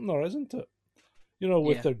eye opener, isn't it? You know,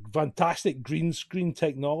 with their fantastic green screen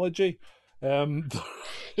technology.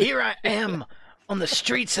 Here I am on the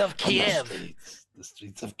streets of Kiev. The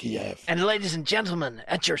streets of Kiev. And ladies and gentlemen,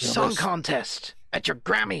 at your song contest, at your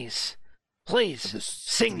Grammys, please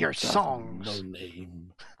sing your songs. No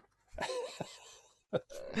name.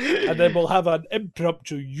 And then we'll have an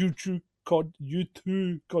impromptu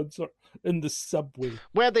U2 concert in the subway,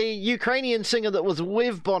 where the Ukrainian singer that was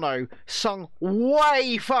with Bono sung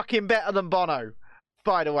way fucking better than Bono,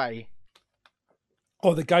 by the way.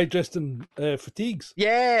 Oh, the guy dressed in fatigues.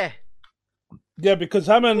 Yeah, because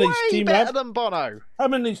him and his team better than Bono.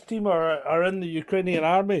 Him and his team are in the Ukrainian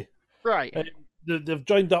army, right? They've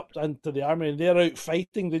joined up into the army and they're out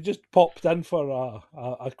fighting. They just popped in for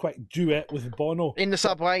a quick duet with Bono in the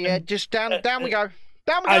subway. Yeah, just down we go.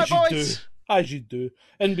 Down we go, boys. As you do,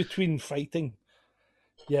 in between fighting.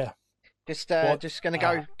 Yeah. Just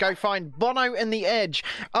gonna go find Bono and the Edge.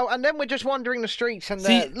 Oh, and then we're just wandering the streets and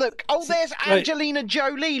look. Oh, there's Angelina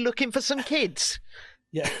Jolie looking for some kids.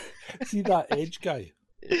 Yeah, see that Edge guy?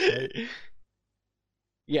 Right?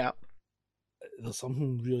 Yeah. There's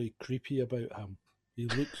something really creepy about him. He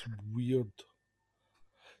looks weird.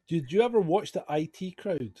 Did you ever watch the IT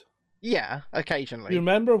Crowd? Yeah, occasionally. You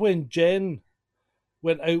remember when Jen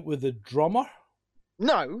went out with the drummer?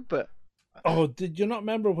 No, but... Oh, did you not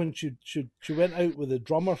remember when she went out with the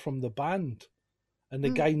drummer from the band and the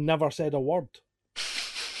guy never said a word?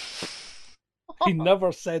 He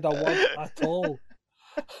never said a word at all.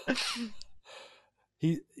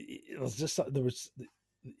 He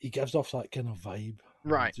gives off that kind of vibe.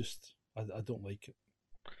 Right. I don't like it.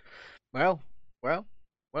 Well, I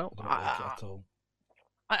don't like it at all.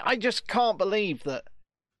 I just can't believe that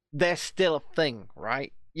they're still a thing,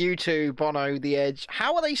 right? U2, Bono, The Edge.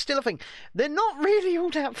 How are they still a thing? They're not really all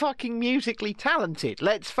that fucking musically talented,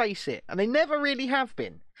 let's face it. And they never really have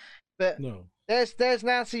been. But no. There's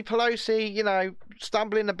Nancy Pelosi,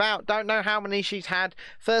 stumbling about, don't know how many she's had.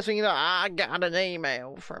 First thing you know, I got an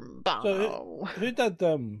email from Bono. So who did,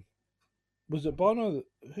 was it Bono?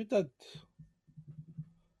 Who did,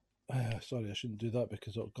 sorry, I shouldn't do that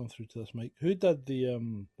because it'll come through to this mic. Who did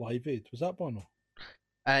the Live Aid? Was that Bono?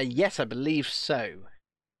 Yes, I believe so.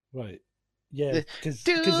 Right. Yeah, because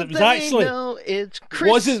it was actually... know it's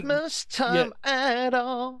Christmas time at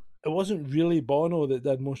all? It wasn't really Bono that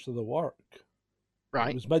did most of the work.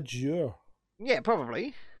 Right. It was Midge Yeah,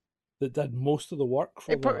 probably. that did most of the work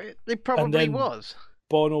for It probably was.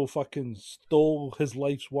 Bono fucking stole his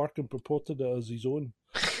life's work and purported it as his own.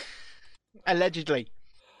 Allegedly,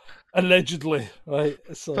 right?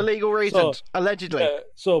 So, for legal reasons. Allegedly.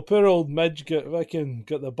 So poor old Midge got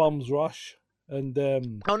the bum's rush. And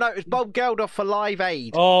oh no, it was Bob Geldof for Live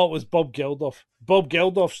Aid. Oh, it was Bob Geldof. Bob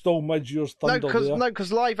Geldof stole Midge's thunder. No,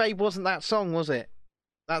 because Live Aid wasn't that song, was it?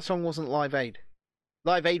 That song wasn't Live Aid.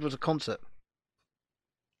 Live Aid was a concert.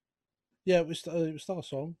 Yeah, it was still a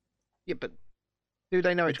song. Yeah, but do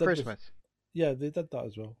they know it's Christmas? Yeah, they did that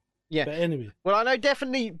as well. Yeah. But anyway. Well, I know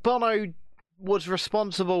definitely Bono was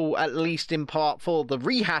responsible, at least in part, for the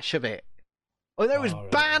rehash of it. Oh, no, it was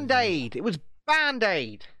Band Aid. It was Band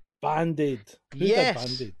Aid. Band Aid. Who did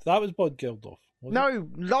Band Aid? That was Bob Geldof. No,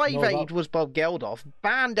 Live Aid was Bob Geldof.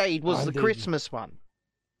 Band Aid was the Christmas one.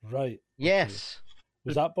 Right. Yes. Okay.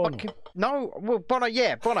 Was that Bono? No, well, Bono,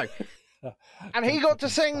 yeah, Bono. And he got to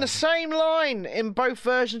sing the same line in both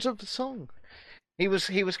versions of the song. He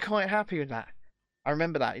was quite happy with that. I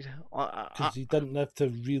remember that. Because he didn't have to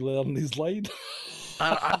relearn his line.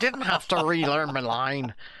 I didn't have to relearn my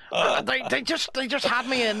line. They just had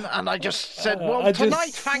me in, and I just said, "Well,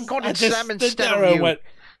 tonight, thank God it's them instead of you." Went,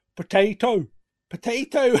 potato.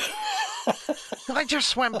 I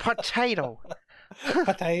just went potato.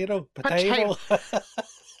 Potato.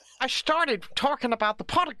 I started talking about the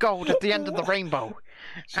pot of gold at the end of the rainbow,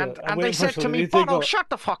 and they said to me, "Bono, shut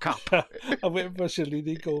the fuck up." I'm waiting for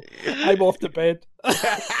Shalini to go, I'm off to bed.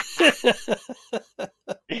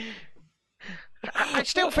 I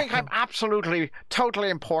still think I'm absolutely, totally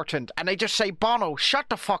important, and they just say, "Bono, shut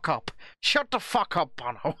the fuck up. Shut the fuck up,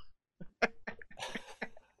 Bono."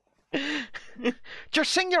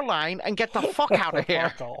 Just sing your line and get the fuck out of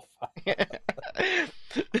here. Fuck off.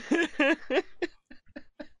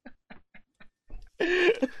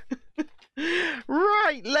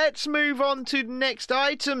 Right, let's move on to the next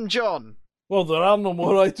item, John. Well, there are no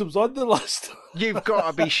more items on the list. You've got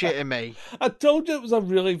to be shitting me. I told you it was a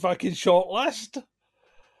really fucking short list.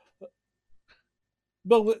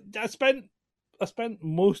 Well, I spent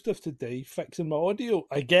most of today fixing my audio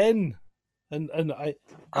again, and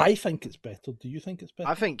I think it's better. Do you think it's better?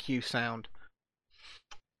 I think you sound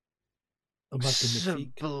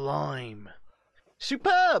sublime,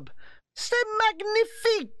 superb,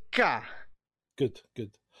 magnifica. Good.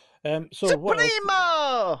 So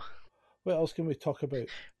Supremo. What else can we talk about?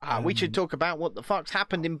 We should talk about what the fuck's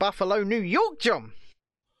happened in Buffalo, New York, John.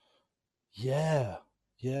 Yeah.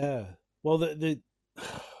 Well,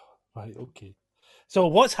 right, okay. So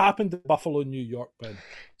what's happened in Buffalo, New York, Ben?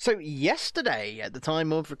 So yesterday, at the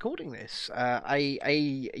time of recording this,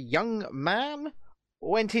 a young man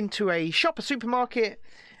went into a supermarket,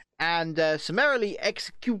 and summarily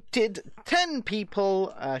executed 10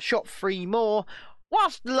 people, shot 3 more,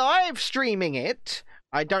 whilst live streaming it.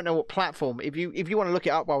 I don't know what platform. If you want to look it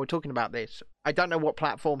up while we're talking about this, I don't know what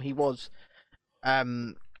platform he was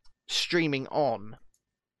streaming on,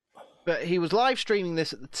 but he was live streaming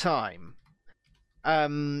this at the time,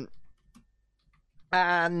 and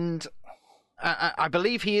I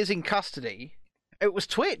believe he is in custody. It was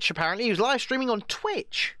Twitch. Apparently, he was live streaming on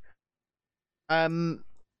Twitch. And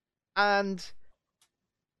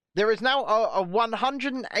there is now a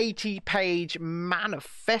 180-page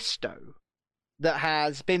manifesto that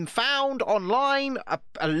has been found online,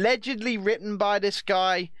 allegedly written by this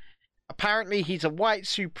guy. Apparently, he's a white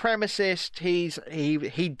supremacist.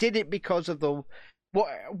 He did it because of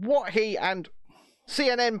what he and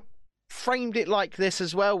CNN framed it like this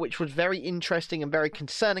as well, which was very interesting and very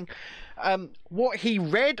concerning. What he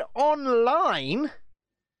read online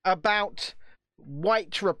about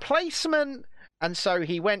white replacement, and so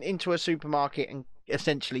he went into a supermarket and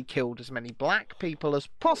essentially killed as many black people as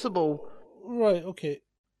possible. Right, okay.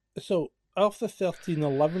 So, of the 13,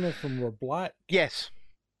 11 of them were black. Yes.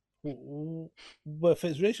 But if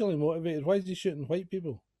it's racially motivated, why is he shooting white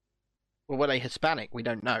people? Well, were they Hispanic? We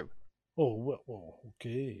don't know. Oh, well,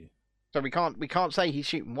 okay. So we can't say he's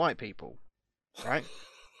shooting white people, right?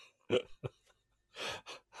 I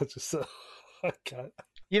can't.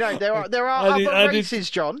 You know, there are other races,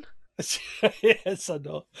 John. Yes, I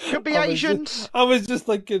know. Could be Asians. I was just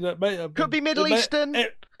thinking it might have been... Could be Middle Eastern.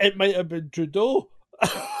 It might have been Trudeau.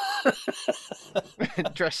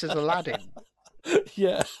 Dressed as Aladdin.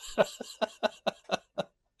 Yeah.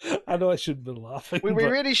 I know I shouldn't be laughing. We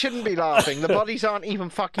really shouldn't be laughing. The bodies aren't even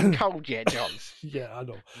fucking cold yet, John. Yeah, I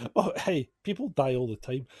know. Oh, hey, people die all the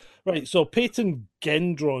time. Right, so Peyton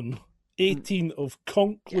Gendron, 18 of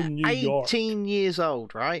Conklin, New York. 18 years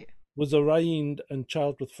old, right? Was arraigned and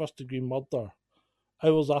charged with first-degree murder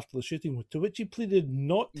hours after the shooting, to which he pleaded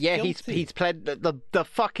not guilty. Yeah, he's pled the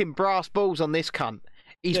fucking brass balls on this cunt.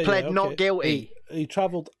 He's pled not guilty. He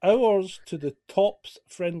travelled hours to the Tops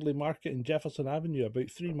Friendly Market in Jefferson Avenue,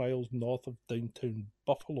 about 3 miles north of downtown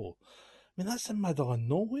Buffalo. I mean, that's in the middle of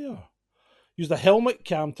nowhere. Used a helmet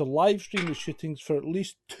cam to live stream the shootings for at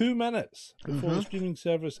least 2 minutes before the streaming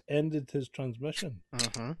service ended his transmission.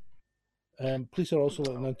 Police are also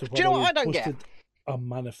looking into whether he posted a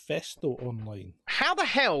manifesto online. How the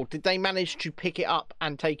hell did they manage to pick it up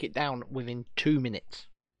and take it down within 2 minutes?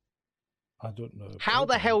 I don't know. How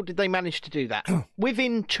the hell did they manage to do that?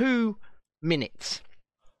 Within 2 minutes.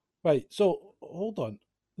 Right, so hold on.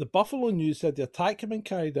 The Buffalo News said the attack had been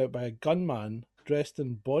carried out by a gunman dressed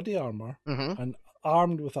in body armour and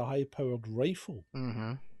armed with a high-powered rifle.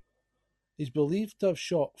 He's believed to have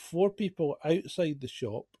shot 4 people outside the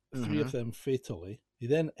shop, 3 of them fatally. He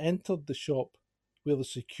then entered the shop where the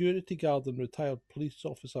security guard and retired police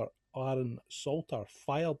officer Aaron Salter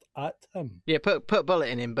fired at him. Yeah, put a bullet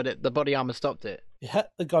in him, but the body armour stopped it. He hit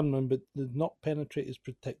the gunman but did not penetrate his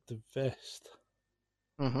protective vest.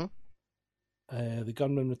 The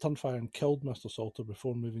gunman returned fire and killed Mr. Salter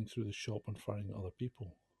before moving through the shop and firing at other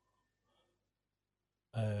people.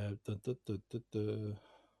 He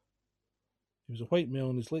was a white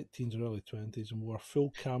male in his late teens or early 20s and wore a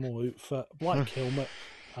full camo outfit, black helmet,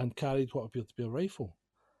 and carried what appeared to be a rifle.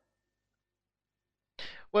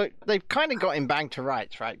 Well, they've kind of got him banged to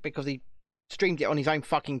rights, right? Because he streamed it on his own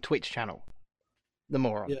fucking Twitch channel. The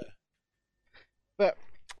moron. Yeah. But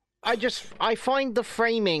I find the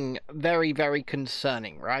framing very, very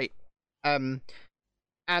concerning, right? And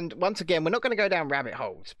once again, we're not going to go down rabbit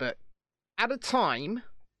holes, but at a time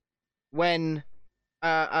when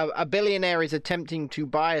a billionaire is attempting to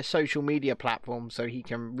buy a social media platform so he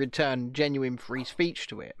can return genuine free speech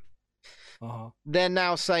to it, they're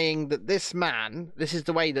now saying that this is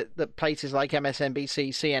the way that places like MSNBC,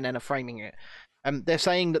 CNN are framing it. They're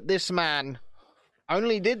saying that this man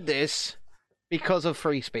only did this because of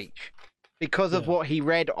free speech, because of what he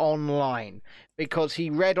read online, because he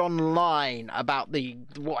read online about the,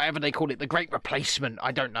 whatever they call it, the Great Replacement,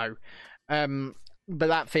 I don't know, but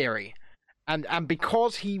that theory. And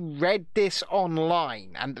because he read this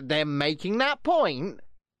online, and they're making that point,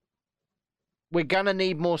 we're going to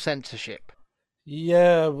need more censorship.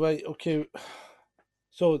 Yeah, right, okay.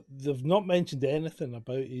 So they've not mentioned anything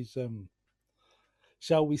about his,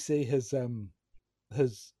 shall we say, his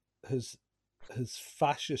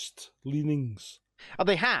fascist leanings. Oh,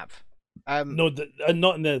 they have. No,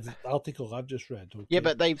 not in the article I've just read. Okay. Yeah,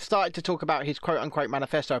 but they've started to talk about his quote-unquote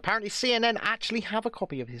manifesto. Apparently CNN actually have a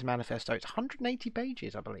copy of his manifesto. It's 180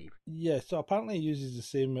 pages, I believe. Yeah, so apparently he uses the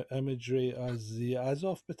same imagery as the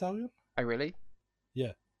Azov battalion. Oh, really?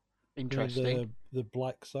 Yeah. Interesting. The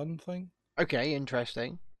Black Sun thing. Okay,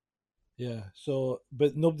 interesting. Yeah, so,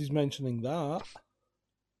 but nobody's mentioning that.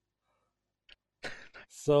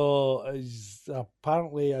 So, he's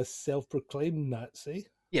apparently a self-proclaimed Nazi.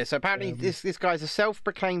 Yeah, so apparently this guy's a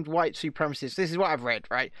self-proclaimed white supremacist. This is what I've read,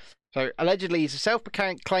 right? So allegedly he's a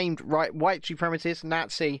self-proclaimed white supremacist,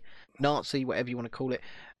 Nazi, whatever you want to call it.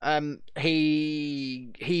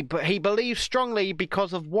 He believes strongly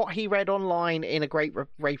because of what he read online in a great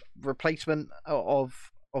replacement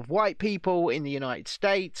of white people in the United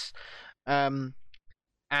States. And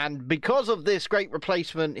because of this great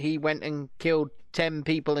replacement, he went and killed 10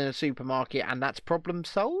 people in a supermarket, and that's problem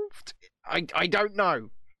solved? I don't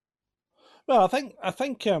know. Well, I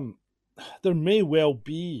think there may well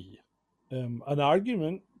be an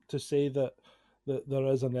argument to say that there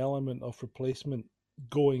is an element of replacement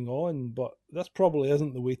going on, but this probably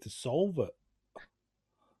isn't the way to solve it. I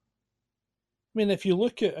mean, if you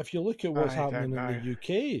look at what's happening in the UK,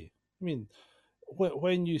 I mean,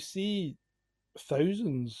 when you see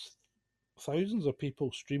thousands of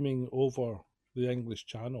people streaming over the English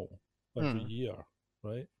Channel every year,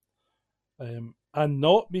 right? And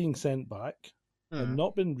not being sent back and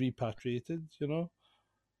not being repatriated, you know.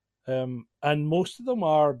 And most of them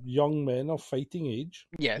are young men of fighting age.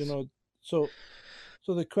 Yes. You know, so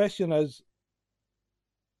the question is,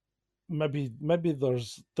 maybe there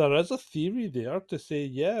is a theory there to say,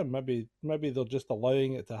 yeah, maybe they're just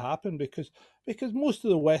allowing it to happen because most of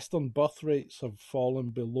the Western birth rates have fallen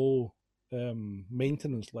below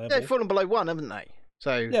maintenance level. They've fallen below 1, haven't they?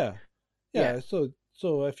 So yeah.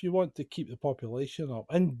 So if you want to keep the population up,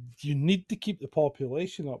 and you need to keep the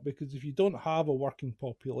population up, because if you don't have a working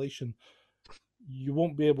population, you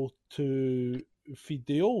won't be able to feed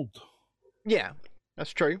the old. Yeah,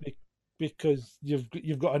 that's true. Because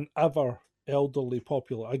you've got an ever elderly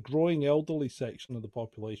a growing elderly section of the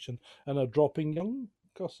population, and a dropping younger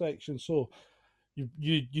section. So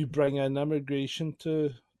you bring in immigration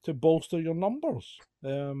to bolster your numbers.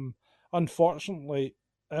 Unfortunately,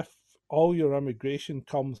 if all your immigration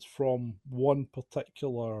comes from one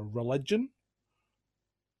particular religion,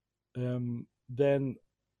 then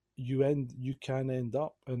you can end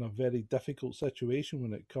up in a very difficult situation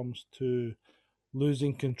when it comes to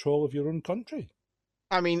losing control of your own country.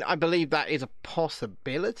 I mean, I believe that is a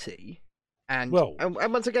possibility. And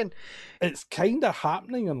once again, it's kind of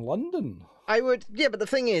happening in London. But the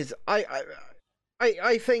thing is,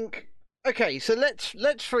 I think, okay, so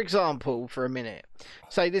let's for example, for a minute,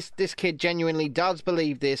 say this kid genuinely does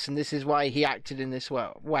believe this, and this is why he acted in this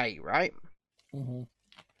way, right? Mm-hmm.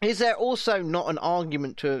 Is there also not an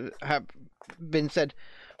argument to have been said,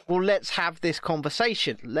 well, let's have this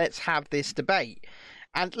conversation, let's have this debate,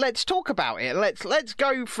 and let's talk about it. Let's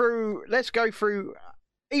go through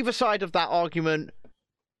either side of that argument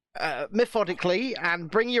methodically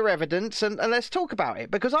and bring your evidence, and let's talk about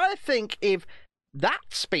it. Because I think if that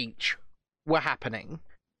speech were happening,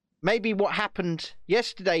 maybe what happened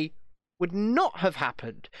yesterday would not have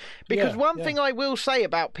happened. Because one thing I will say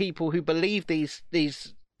about people who believe these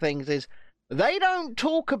things is they don't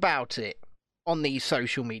talk about it on these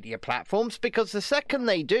social media platforms, because the second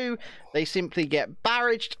they do, they simply get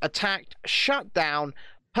barraged, attacked, shut down,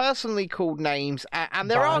 personally called names, and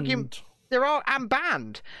their argument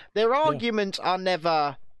banned. Their arguments are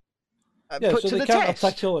never put to the test.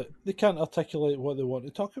 They can't articulate what they want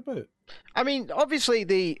to talk about. I mean, obviously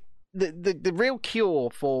the real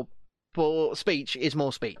cure for speech is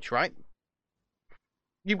more speech, right?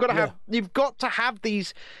 You've got to have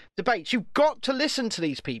these debates. You've got to listen to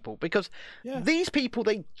these people, because these people,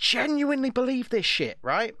 they genuinely believe this shit,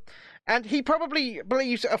 right? And he probably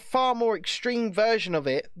believes a far more extreme version of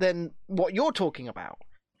it than what you're talking about.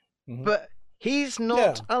 Mm-hmm. But he's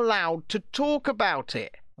not allowed to talk about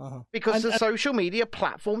it because the social media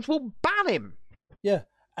platforms will ban him. Yeah,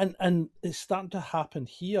 and it's starting to happen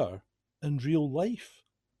here in real life.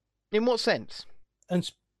 In what sense? And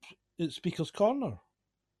it's Speaker's Corner.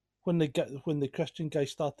 When the Christian guy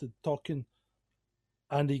started talking,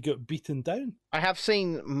 and he got beaten down. I have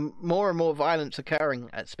seen more and more violence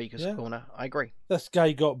occurring at Speaker's Corner. I agree. This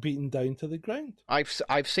guy got beaten down to the ground.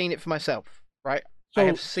 I've seen it for myself, right? I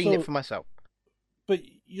have seen it for myself. But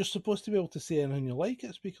you're supposed to be able to say anything you like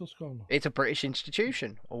at Speaker's Corner. It's a British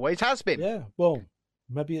institution. Always has been. Yeah, well,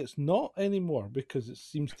 maybe it's not anymore, because it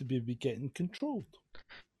seems to be getting controlled.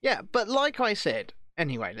 Yeah, but like I said,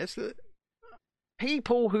 anyway,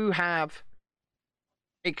 people who have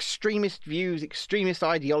extremist views, extremist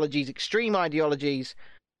ideologies, extreme ideologies,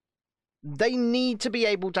 they need to be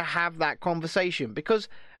able to have that conversation, because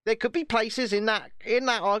there could be places in that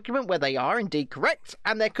argument where they are indeed correct,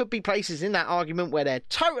 and there could be places in that argument where they're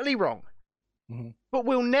totally wrong. But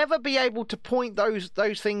we'll never be able to point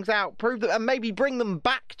those things out, prove that, and maybe bring them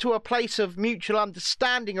back to a place of mutual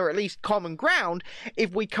understanding or at least common ground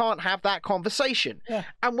if we can't have that conversation. Yeah.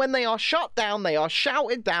 And when they are shut down, they are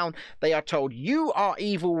shouted down, they are told, you are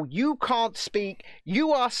evil, you can't speak,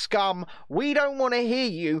 you are scum, we don't want to hear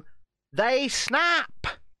you, they snap.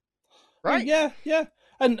 Right? Yeah.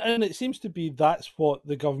 And it seems to be that's what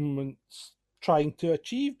the government's trying to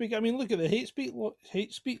achieve. I mean, look at the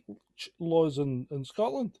hate speech laws in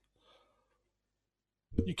Scotland.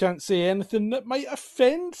 You can't say anything that might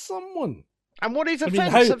offend someone. And what is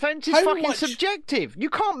offence? Offence is fucking subjective.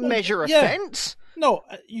 You can't measure offence. No,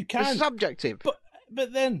 you can't. It's subjective.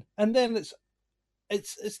 But then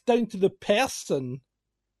it's down to the person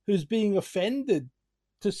who's being offended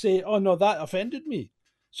to say, "Oh no, that offended me."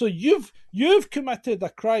 So you've committed a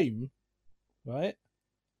crime, right?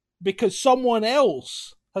 Because someone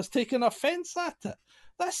else has taken offence at it.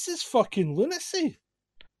 This is fucking lunacy.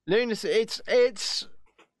 Lunacy. It's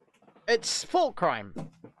thought crime.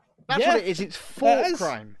 That's what it is. It's thought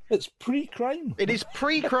crime. It's pre-crime. It is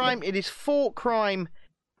pre-crime. It is thought crime.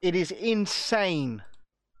 It is insane.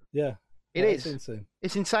 Yeah, it is insane.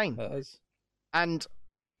 It's insane. It is. And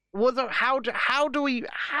how do we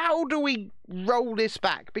roll this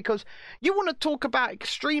back? Because you want to talk about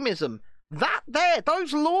extremism.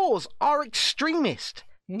 Those laws are extremist.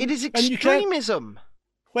 It is extremism.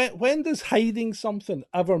 When does hiding something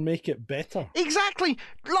ever make it better? Exactly.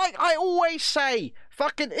 Like I always say,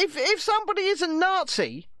 fucking, if somebody is a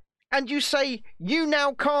Nazi and you say you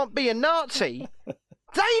now can't be a Nazi,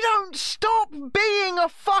 they don't stop being a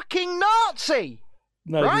fucking Nazi.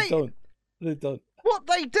 No, right? They don't. What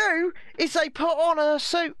they do is they put on a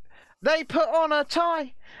suit, they put on a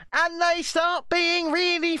tie, and they start being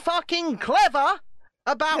really fucking clever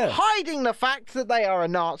about hiding the fact that they are a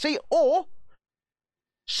Nazi or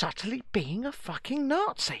subtly being a fucking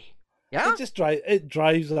Nazi. Yeah? It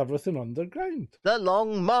drives everything underground. The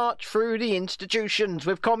long march through the institutions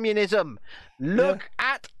with communism. Look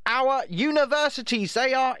at our universities.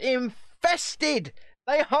 They are infested.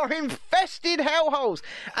 They are infested hellholes.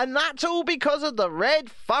 And that's all because of the Red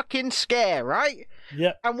fucking Scare, right?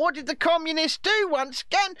 Yeah. And what did the communists do once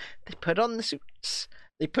again? They put on the suits,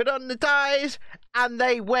 they put on the ties, and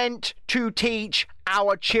they went to teach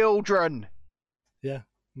our children. Yeah.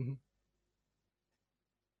 Mm-hmm.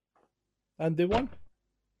 And they won.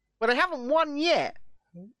 Well, they haven't won yet.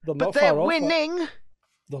 But they're winning.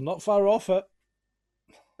 They're not far off it.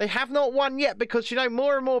 They have not won yet because,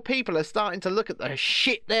 more and more people are starting to look at the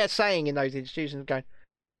shit they're saying in those institutions and going,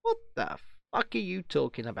 what the fuck are you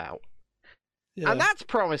talking about? Yeah. And that's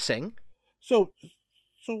promising. So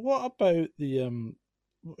what about the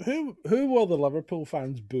who were the Liverpool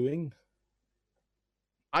fans booing?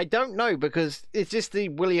 I don't know, because it's just the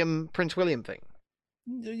Prince William thing.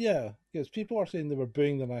 Yeah, because people are saying they were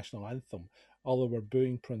booing the national anthem, or they were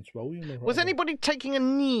booing Prince William. Was anybody taking a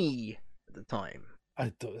knee at the time?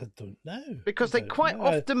 I don't know. Because they quite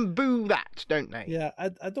often boo that, don't they? Yeah,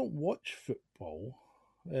 I don't watch football,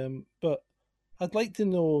 but I'd like to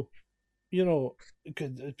know,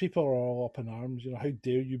 because people are all up in arms. How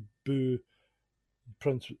dare you boo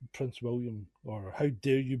Prince William, or how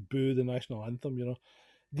dare you boo the national anthem?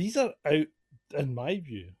 These are out, in my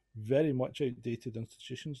view, very much outdated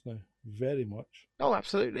institutions now. Very much. Oh,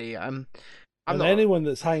 absolutely. Anyone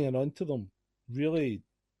that's hanging on to them really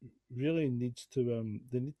needs to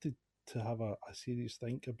they need to have a serious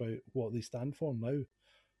think about what they stand for now,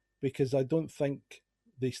 because I don't think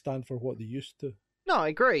they stand for what they used to. No, I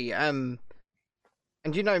agree. And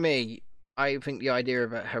you know me, I think the idea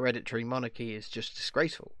of a hereditary monarchy is just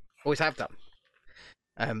disgraceful. Always have done.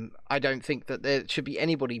 I don't think that there should be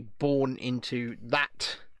anybody born into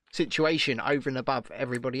that situation over and above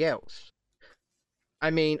everybody else.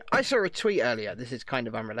 I mean, I saw a tweet earlier, this is kind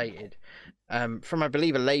of unrelated, from, I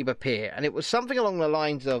believe, a Labour peer, and it was something along the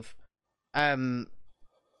lines of,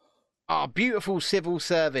 our beautiful civil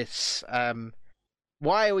service,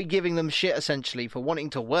 why are we giving them shit, essentially, for wanting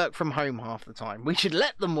to work from home half the time? We should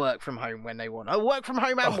let them work from home when they want. Work from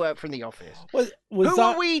home and work from the office. Who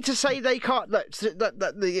are we to say they can't?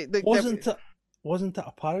 Wasn't it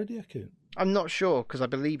a parody account? I'm not sure, because I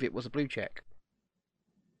believe it was a blue check.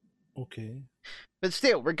 Okay. But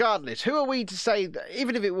still, regardless, who are we to say that,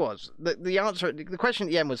 even if it was, the answer, the question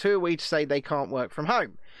at the end was, who are we to say they can't work from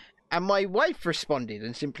home? And my wife responded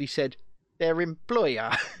and simply said, their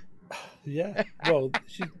employer. Yeah, well,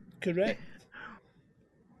 she's correct.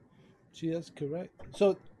 She is correct.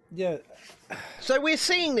 So, yeah. So we're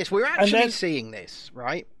seeing this. We're actually seeing this,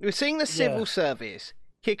 right? We're seeing the civil service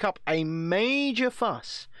kick up a major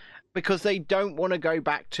fuss because they don't want to go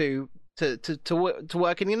back to to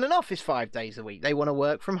working in an office 5 days a week. They want to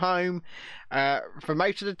work from home for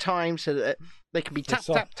most of the time, so that they can be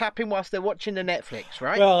tapping whilst they're watching the Netflix,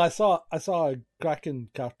 right? Well, I saw a cracking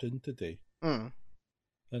cartoon today, Mm.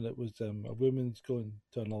 and it was a woman's going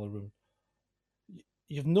to another room.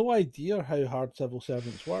 You've no idea how hard civil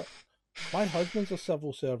servants work. My husband's a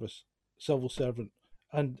civil servant,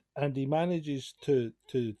 and he manages to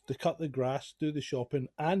cut the grass, do the shopping,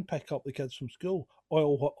 and pick up the kids from school,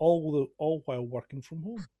 all while working from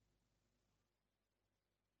home.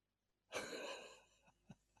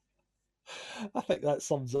 I think that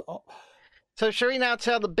sums it up. So shall we now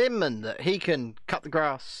tell the binman that he can cut the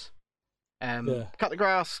grass,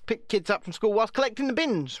 pick kids up from school whilst collecting the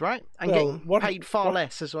bins, right? And getting paid far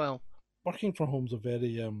less as well. Working from home's a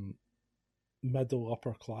very middle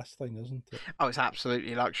upper class thing, isn't it? Oh, it's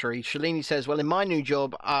absolutely luxury. Shalini says, well, in my new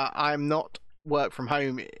job, I'm not work from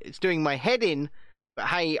home. It's doing my head in, but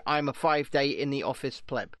hey, I'm a 5-day in the office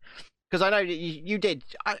pleb. Because I know that you did,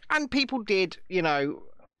 and people did,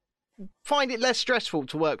 find it less stressful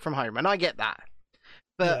to work from home, and I get that.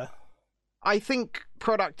 But yeah. I think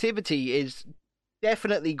productivity is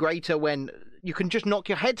definitely greater when you can just knock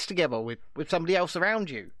your heads together with somebody else around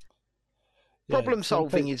you. Yeah, problem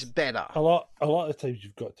solving is better. A lot of times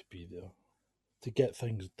you've got to be there to get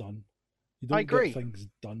things done. You don't get things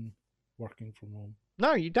done working from home.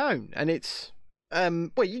 No, you don't, and it's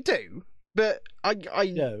well, you do, but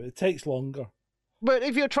it takes longer. But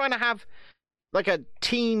if you're trying to have like a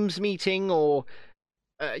Teams meeting, or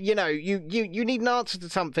you need an answer to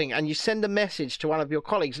something, and you send a message to one of your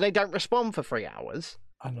colleagues, and they don't respond for 3 hours.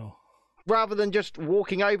 I know. Rather than just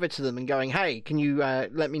walking over to them and going, "Hey, can you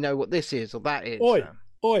let me know what this is or that is?"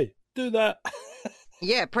 Oi, do that.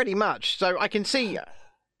 Yeah, pretty much. So I can see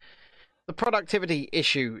the productivity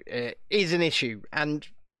issue is an issue, and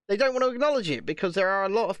they don't want to acknowledge it because there are a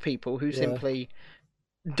lot of people who simply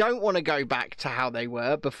don't want to go back to how they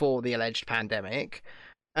were before the alleged pandemic,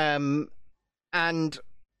 and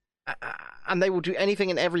they will do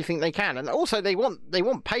anything and everything they can. And also they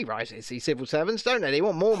want pay rises, these civil servants, don't they? They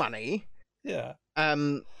want more money. Yeah.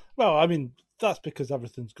 Well, I mean, that's because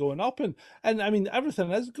everything's going up, and I mean,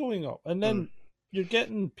 everything is going up, and then you're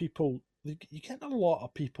getting a lot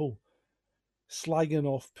of people slagging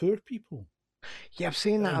off poor people. Yeah, I've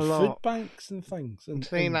seen that a lot. Food banks and things. I'm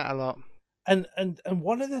seeing that a lot. And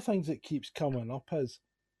one of the things that keeps coming up is,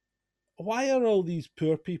 why are all these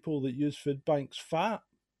poor people that use food banks fat,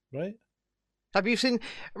 right? Have you seen?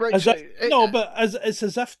 But it's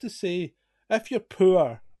as if to say, if you're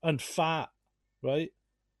poor and fat, right,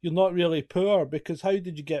 you're not really poor, because how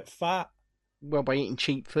did you get fat? Well, by eating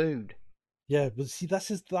cheap food. Yeah, but see, that's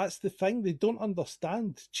the thing they don't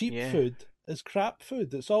understand. Cheap food is crap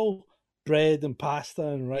food. It's all bread and pasta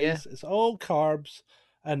and rice. Yeah. It's all carbs,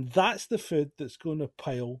 and that's the food that's going to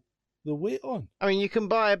pile the weight on. I mean, you can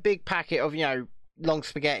buy a big packet of long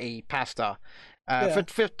spaghetti pasta for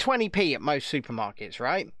 20p at most supermarkets,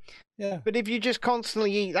 right? Yeah. But if you just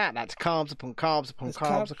constantly eat that's carbs upon carbs upon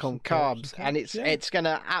carbs upon carbs, and it's going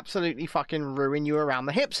to absolutely fucking ruin you around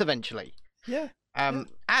the hips eventually. Yeah. And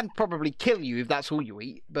probably kill you if that's all you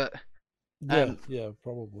eat. But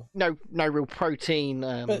probably. No real protein.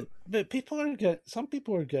 But some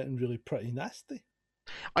people are getting really pretty nasty.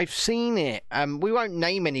 I've seen it. We won't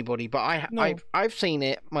name anybody, but I've seen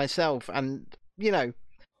it myself, and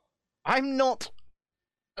I'm not.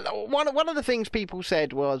 One of the things people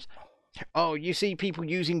said was, "Oh, you see people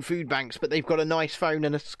using food banks, but they've got a nice phone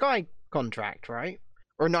and a Sky contract, right?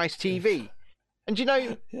 Or a nice TV." And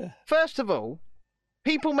first of all,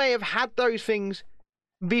 people may have had those things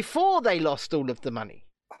before they lost all of the money.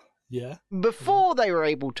 Yeah. Before they were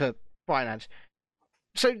able to finance.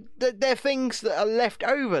 So they're things that are left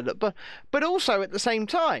over. But also at the same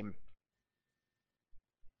time,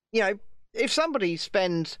 if somebody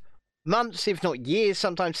spends months, if not years,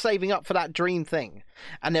 sometimes saving up for that dream thing,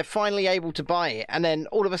 and they're finally able to buy it, and then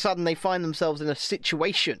all of a sudden they find themselves in a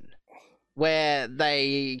situation where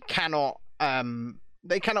they cannot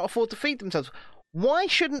afford to feed themselves, why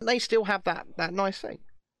shouldn't they still have that nice thing?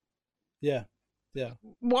 Yeah. Yeah.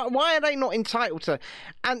 Why are they not entitled to?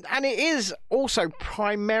 And it is also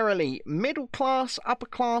primarily middle class, upper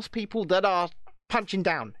class people that are punching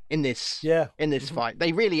down in this fight.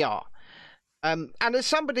 They really are. And as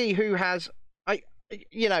somebody who has, I've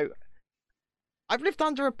lived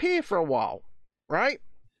under a pier for a while, right?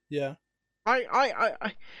 Yeah. I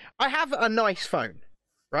have a nice phone,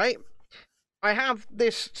 right? I have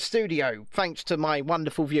this studio thanks to my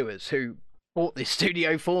wonderful viewers who bought this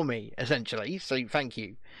studio for me, essentially. So thank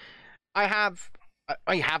you. I have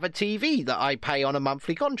a TV that I pay on a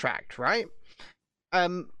monthly contract, right?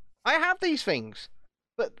 I have these things.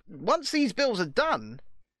 But once these bills are done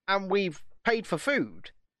and we've paid for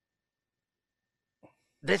food,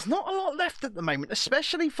 there's not a lot left at the moment,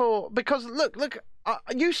 especially because look,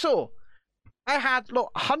 you saw I had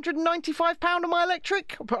 £195 on my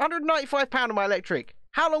electric. I put £195 on my electric.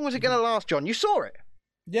 How long was it going to last, John? You saw it.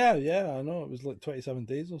 Yeah, I know. It was like 27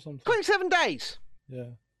 days or something. 27 days.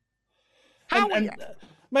 Yeah. How? And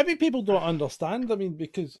maybe people don't understand. I mean,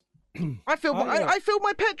 because I filled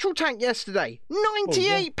my petrol tank yesterday.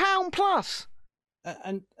 £98 plus.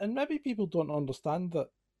 And maybe people don't understand that.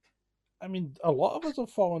 I mean, a lot of us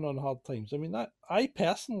have fallen on hard times. I mean, I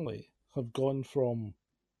personally have gone from,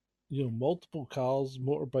 multiple cars,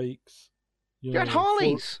 motorbikes, You had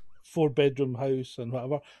Harleys. 4-bedroom house and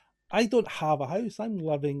whatever. I don't have a house. I'm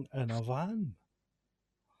living in a van.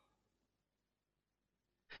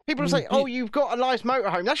 People say, "Oh, you've got a nice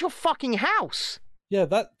motorhome. That's your fucking house." Yeah,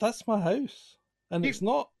 that's my house, and it's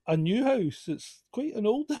not a new house. It's quite an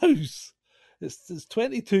old house. It's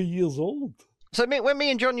 22 years old. So when me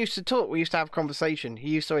and John used to talk, we used to have a conversation. He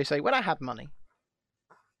used to always say, "When I had money."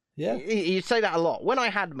 Yeah, he'd say that a lot. When I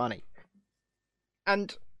had money,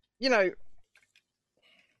 and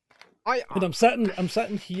And I'm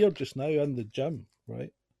sitting here just now in the gym,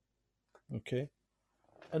 right? Okay,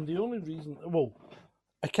 and the only reason,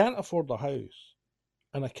 I can't afford a house,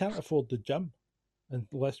 and I can't afford the gym,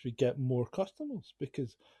 unless we get more customers,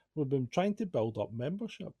 because we've been trying to build up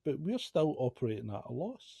membership, but we're still operating at a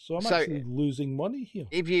loss. So I'm actually losing money here.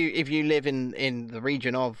 If you live in the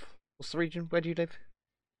region of, what's the region? Where do you live?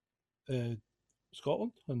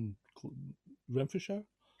 Scotland and Renfrewshire.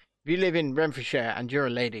 If you live in Renfrewshire and you're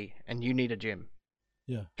a lady and you need a gym,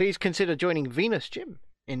 yeah, please consider joining Venus Gym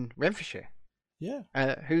in Renfrewshire. Yeah.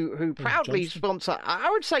 Who proudly sponsor.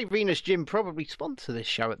 I would say Venus Gym probably sponsor this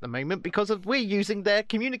show at the moment because we're using their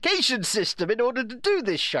communication system in order to do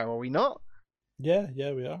this show, are we not? Yeah, we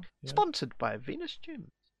are. Yeah. Sponsored by Venus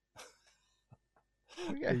Gym.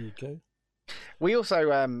 There you go. We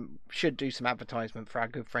also should do some advertisement for our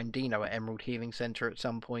good friend Dino at Emerald Healing Centre at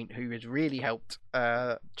some point, who has really helped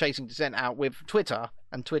Chasing Descent out with Twitter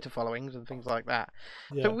and Twitter followings and things like that.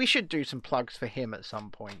 Yeah. So we should do some plugs for him at some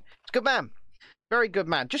point. It's a good man. Very good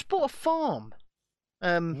man. Just bought a farm.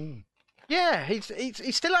 Yeah, he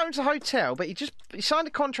still owns a hotel, but he signed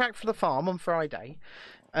a contract for the farm on Friday.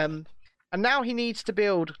 And now he needs to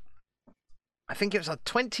build, I think it was a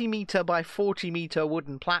 20-metre by 40-metre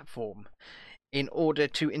wooden platform in order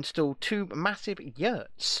to install 2 massive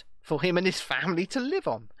yurts for him and his family to live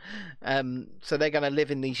on. So they're going to live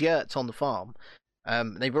in these yurts on the farm.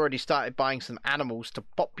 They've already started buying some animals to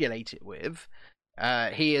populate it with.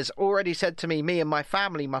 He has already said to me and my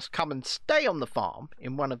family must come and stay on the farm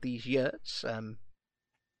in one of these yurts.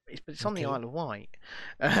 It's on the Isle of Wight.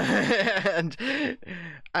 And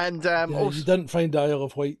also, you didn't find the Isle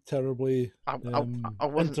of Wight terribly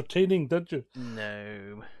entertaining, did you?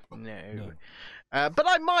 No. But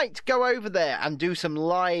I might go over there and do some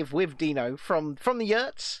live with Dino from the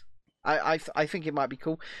yurts. I think it might be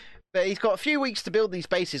cool. But he's got a few weeks to build these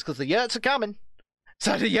bases because the yurts are coming.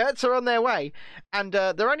 So the yurts are on their way, and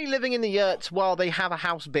they're only living in the yurts while they have a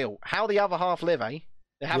house built. How the other half live, eh?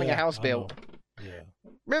 They're having a house built. Yeah.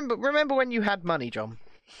 Remember when you had money, John?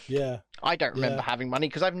 Yeah. I don't remember having money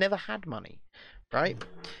because I've never had money, right?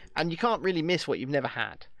 And you can't really miss what you've never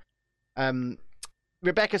had.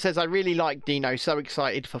 Rebecca says, I really like Dino, so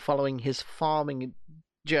excited for following his farming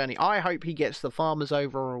journey. I hope he gets the farmer's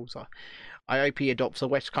overalls. I hope he adopts a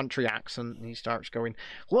West Country accent and he starts going,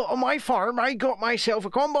 well, on my farm, I got myself a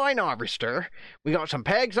combine harvester. We got some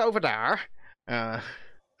pegs over there. Right,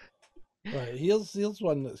 here's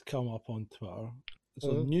one that's come up on Twitter. It's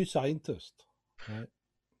a New Scientist, right?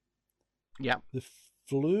 Yeah. The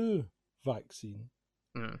flu vaccine,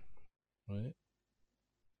 right,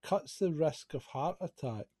 cuts the risk of heart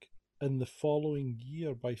attack in the following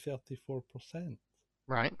year by 34%.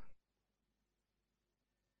 Right.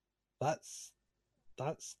 That's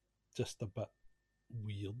just a bit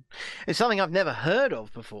weird. It's something I've never heard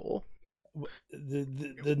of before.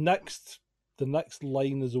 The next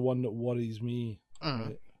line is the one that worries me,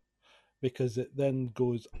 right? Because it then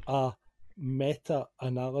goes a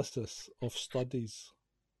meta-analysis of studies.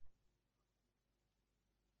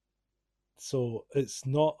 So it's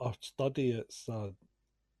not a study; it's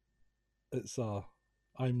a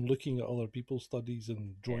I'm looking at other people's studies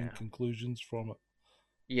and drawing conclusions from it.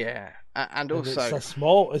 Yeah, and also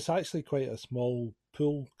it's actually quite a small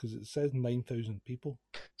pool because it says 9,000 people.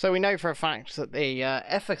 So we know for a fact that the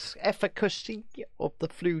efficacy of the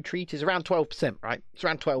flu treat is around 12%, right? It's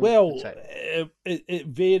around 12%. Well, it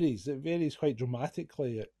varies. It varies quite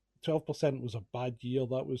dramatically. 12% was a bad year.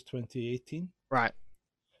 That was 2018. Right.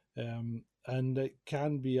 And it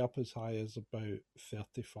can be up as high as about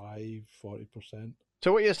 35-40%.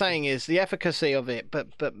 So what you're saying is the efficacy of it, but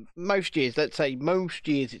most years, let's say most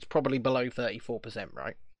years, it's probably below 34%,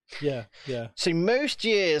 right? Yeah. So most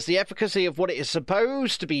years, the efficacy of what it is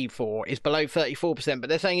supposed to be for is below 34%, but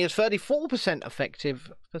they're saying it's 34%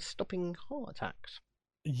 effective for stopping heart attacks.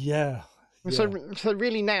 Yeah. So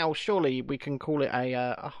really now, surely we can call it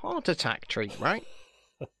a heart attack treat, right?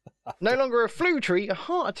 No longer a flu treat, a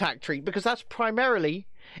heart attack treat, because that's primarily,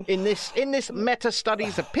 in this meta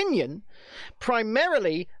study's opinion,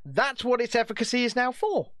 primarily that's what its efficacy is now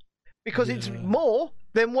for, because it's more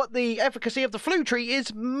than what the efficacy of the flu treat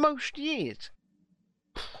is most years.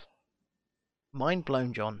 Mind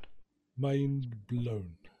blown, John. Mind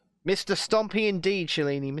blown. Mr. Stompy indeed,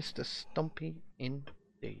 Shalini. Mr. Stompy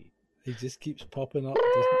indeed. He just keeps popping up,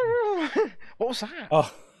 doesn't he? What was that?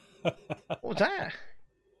 Oh. What was that?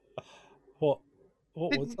 What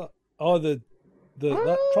was that? Oh, that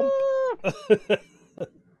Trump.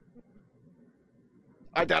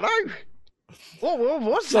 I don't know. What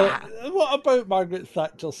was So, that? what about Margaret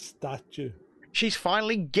Thatcher's statue? She's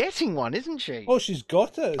finally getting one, isn't she? Oh, she's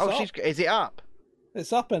got it. It's up. Is it up?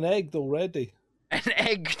 It's up and egged already. An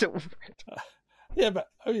egg. Yeah, but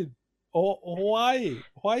I mean, why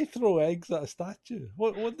throw eggs at a statue?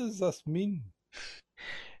 What does this mean?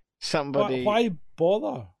 Somebody. Why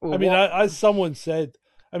bother? Well, I mean, what- as someone said,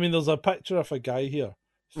 I mean, there's a picture of a guy here,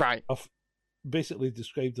 Right. basically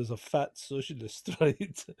described as a fat socialist,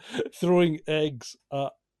 right, throwing eggs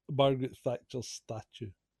at Margaret Thatcher's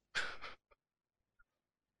statue.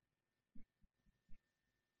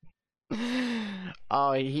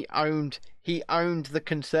 Oh, he owned the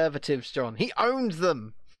Conservatives, John. He owned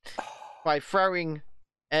them by throwing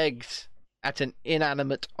eggs at an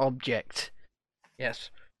inanimate object.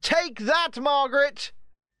 Yes. Take that, Margaret.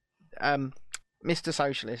 Mr.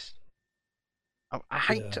 Socialist. Oh, I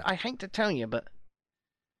hate to tell you, but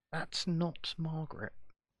that's not Margaret.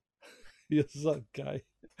 Here's that guy.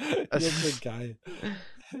 Here's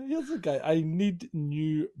the guy. I need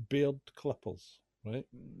new beard clippers, right?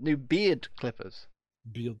 New beard clippers.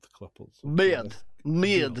 Beard clippers. Beard.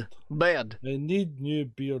 Beard. Beard. I need new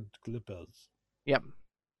beard clippers. Yep.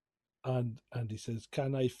 And he says,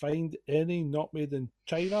 can I find any not made in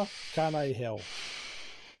China? Can I help?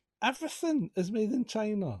 Everything is made in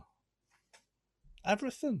China.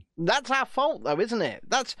 Everything. That's our fault, though, isn't it?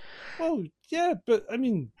 Well, yeah, but I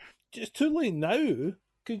mean, it's too late now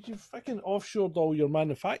because you've fucking offshored all your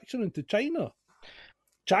manufacturing to China.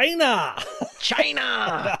 China!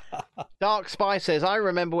 Dark Spy says, I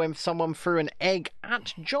remember when someone threw an egg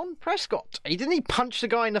at John Prescott. He didn't punch the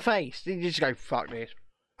guy in the face. He just go, fuck this.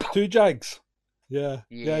 Two Jags. Yeah,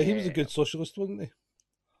 he was a Yeah. good socialist, wasn't he?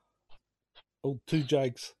 Old Two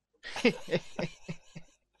Jags. The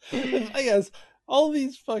thing is, all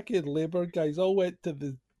these fucking Labour guys all went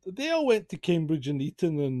to Cambridge and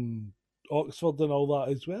Eton and Oxford and all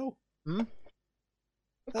that as well.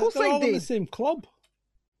 Of course They're they all in the did. same club.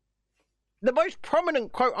 The most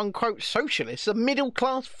prominent quote-unquote socialists are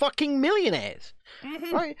middle-class fucking millionaires.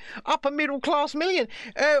 Right? Upper middle-class million.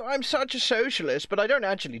 Oh, I'm such a socialist, but I don't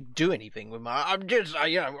actually do anything with my... I'm just,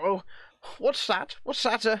 oh, what's that? What's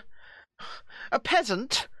that? A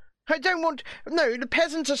peasant? I don't want... No, the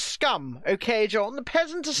peasants are scum, okay, John? The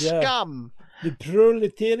peasants are scum. The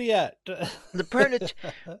proletariat.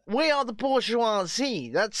 We are the bourgeoisie.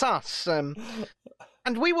 That's us.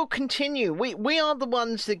 And we will continue. We are the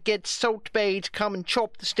ones that get Salt Bay to come and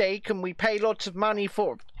chop the steak, and we pay lots of money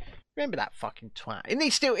for. Remember that fucking twat?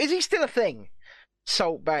 Is he still a thing?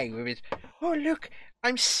 Salt Bay with his. Oh look,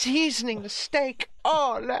 I'm seasoning the steak.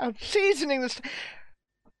 Oh, I'm seasoning the steak.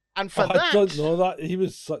 And for that, I don't know that he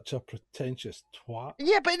was such a pretentious twat.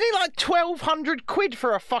 Yeah, but he like 1,200 quid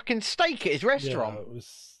for a fucking steak at his restaurant. Yeah, it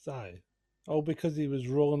was sad. Oh, because he was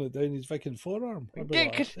rolling it down his fucking forearm. Yeah,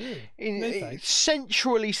 because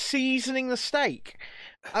sensually seasoning the steak.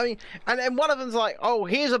 I mean, and then one of them's like, "Oh,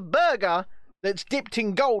 here's a burger that's dipped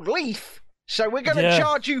in gold leaf, so we're going to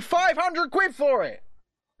charge you 500 quid for it."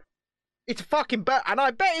 It's a fucking burger, and I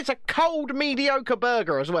bet it's a cold, mediocre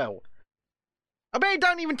burger as well. I bet it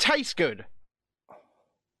don't even taste good.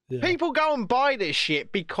 Yeah. People go and buy this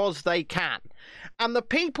shit because they can. And the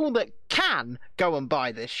people that can go and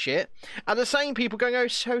buy this shit are the same people going, oh,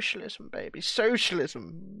 socialism, baby,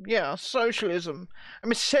 socialism. Yeah, socialism.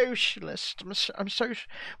 I'm a socialist. I'm social.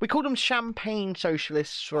 We call them champagne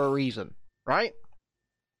socialists for a reason, right?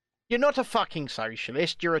 You're not a fucking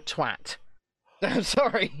socialist. You're a twat. I'm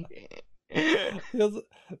sorry.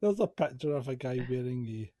 There's a picture of a guy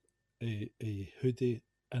wearing a hoodie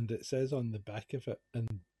and it says on the back of it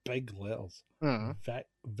in big letters, Hmm.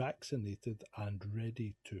 vaccinated and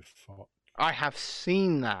ready to fuck. I have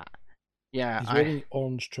seen that. Yeah, He's wearing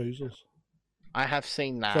orange trousers. I have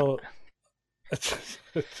seen that. So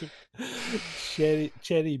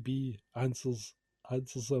Cherry B answers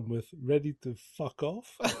him with ready to fuck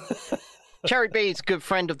off. Cherry B is a good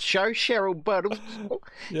friend of the show, Cheryl Buttles.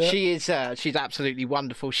 Yeah. She's absolutely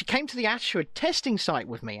wonderful. She came to the Ashford testing site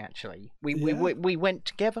with me, actually. We went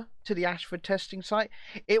together to the Ashford testing site.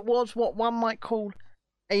 It was what one might call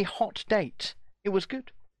a hot date. It was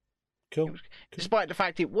good. Cool. Despite the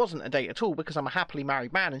fact it wasn't a date at all, because I'm a happily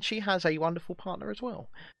married man and she has a wonderful partner as well.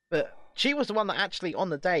 But she was the one that actually on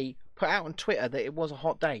the day put out on Twitter that it was a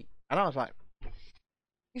hot date. And I was like,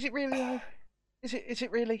 is it really though? Is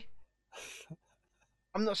it really?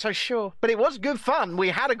 I'm not so sure, but it was good fun. We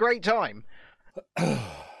had a great time.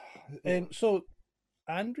 So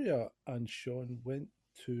Andrea and Sean went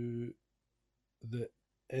to the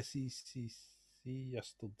SECC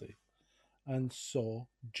yesterday and saw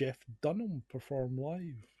Jeff Dunham perform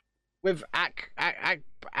live With Akbar,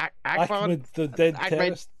 Ahmed, the dead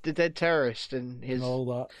terrorist, the dead terrorist, and his and all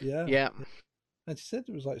that. Yeah, yeah. And she said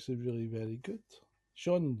it was actually really very good.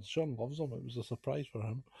 Sean loves him. It was a surprise for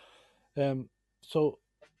him. So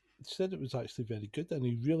he said it was actually very good, and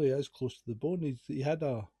he really is close to the bone.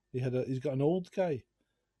 He's got an old guy,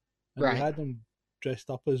 and Right. he had him dressed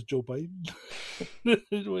up as Joe Biden,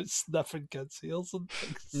 with sniffing kids' ears and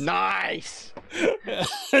things. Nice.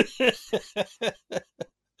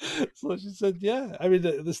 So she said, "Yeah." I mean,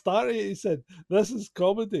 at the start of it, he said, "This is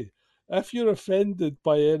comedy. If you're offended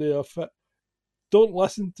by any of it, don't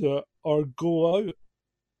listen to it or go out."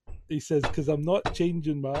 He says, "Because I'm not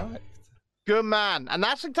changing my act." Good man, and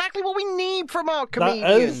that's exactly what we need from our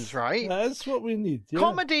comedians, right? That is what we need. Yeah.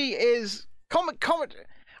 Comedy is comedy.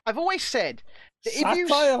 I've always said that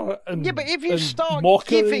Satire but if you start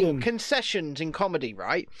giving concessions in comedy,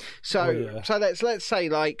 right? So let's say,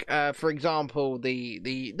 like, for example,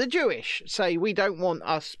 the Jewish say we don't want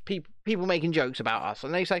us people making jokes about us,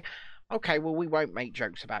 and they say, okay, well, we won't make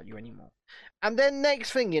jokes about you anymore. And then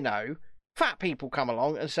next thing you know, fat people come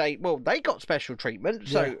along and say, well, they got special treatment,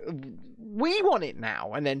 so we want it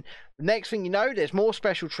now. And then the next thing you know, there's more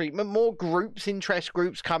special treatment, more interest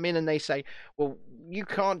groups come in, and they say, well, you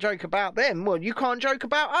can't joke about them. Well, you can't joke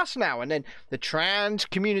about us now. And then the trans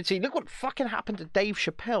community, look what fucking happened to Dave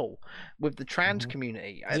Chappelle with the trans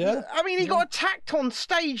community. Yeah. I mean, he got attacked on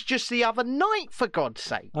stage just the other night, for God's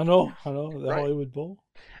sake. I know, the Right. Hollywood Bowl.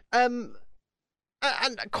 And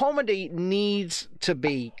comedy needs to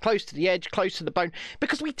be close to the edge, close to the bone,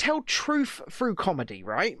 because we tell truth through comedy,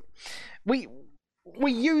 right? We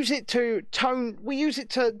use it to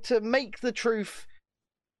to make the truth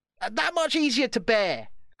that much easier to bear,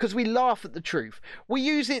 because we laugh at the truth. We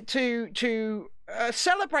use it to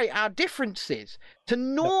celebrate our differences, to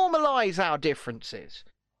normalise our differences.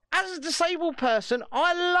 As a disabled person,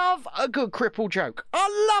 I love a good cripple joke.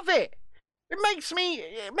 I love it. It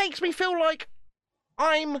makes me feel like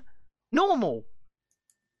I'm normal.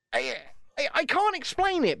 I can't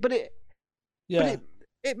explain it, but it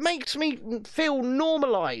makes me feel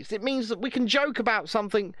normalised. It means that we can joke about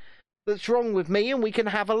something that's wrong with me and we can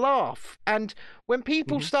have a laugh. And when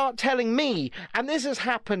people start telling me, and this has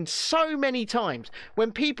happened so many times,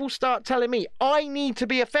 when people start telling me I need to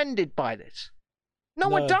be offended by this.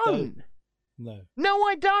 No, I don't. No,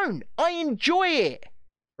 I don't. I enjoy it.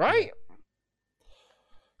 Right?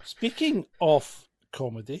 Speaking of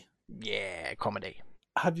comedy. Yeah, comedy.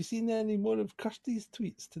 Have you seen any more of Kirsty's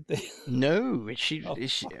tweets today? No.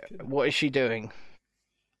 What is she doing?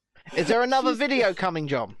 Is there another video coming,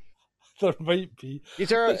 John? There might be. Is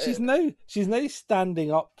there? But she's now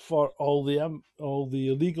standing up for all the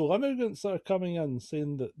illegal immigrants that are coming in,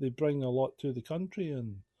 saying that they bring a lot to the country,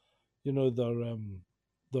 and you know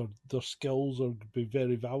their skills are be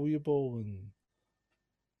very valuable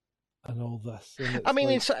and all this. And I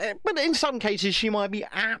mean, but in some cases she might be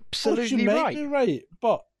absolutely right. Be right,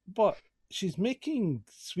 but she's making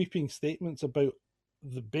sweeping statements about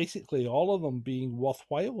basically all of them being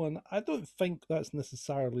worthwhile, and I don't think that's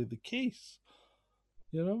necessarily the case.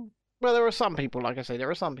 You know. Well, there are some people, like I say,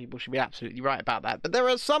 should be absolutely right about that, but there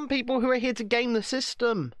are some people who are here to game the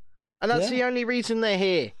system, and that's the only reason they're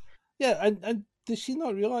here. Yeah, and does she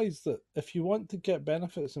not realise that if you want to get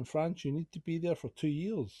benefits in France, you need to be there for 2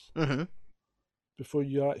 years before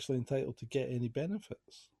you're actually entitled to get any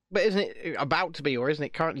benefits? But isn't it about to be, or isn't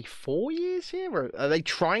it currently 4 years here? Or are they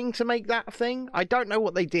trying to make that a thing? I don't know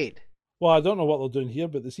what they did. Well, I don't know what they're doing here,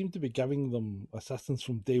 but they seem to be giving them assistance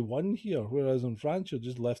from day one here, whereas in France, you're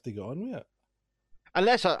just left to go on with it.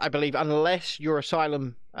 Unless I believe, unless your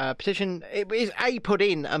asylum petition it is put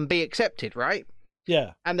in and b accepted, right?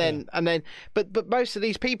 Yeah. And then but most of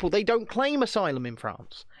these people, they don't claim asylum in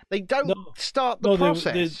France. They don't No. start the No,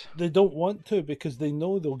 process. they don't want to because they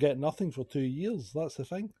know they'll get nothing for 2 years. That's the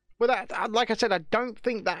thing. Well, that, like I said, I don't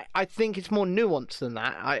think that. I think it's more nuanced than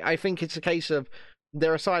that. I think it's a case of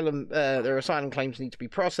their asylum claims need to be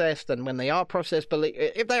processed, and when they are processed,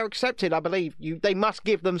 if they are accepted, I believe they must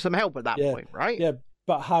give them some help at that point, right? Yeah,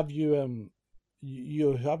 but have you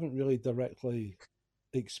you haven't really directly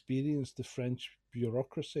experienced the French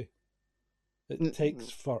bureaucracy. It takes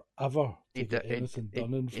forever to get anything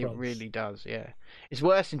done in France. It really does, yeah. It's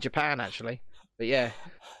worse in Japan, actually. But yeah.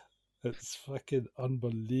 It's fucking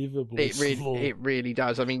unbelievably slow. It really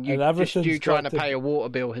does. I mean, you trying to pay a water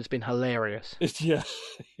bill has been hilarious. Yeah,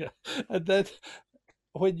 yeah. And then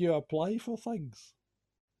when you apply for things,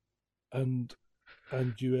 and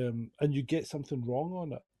you get something wrong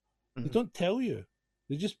on it, they don't tell you.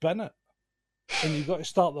 They just bin it, and you got to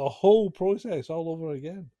start the whole process all over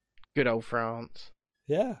again. Good old France.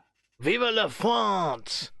 Yeah. Vive la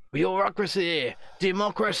France! Bureaucracy,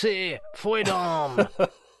 democracy, freedom.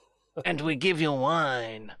 And we give you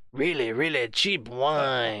wine. Really, really cheap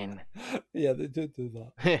wine. Yeah, they do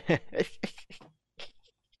that.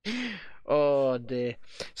 Oh, dear.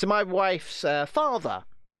 So my wife's father,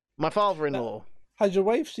 my father-in-law... Has your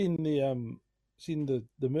wife seen the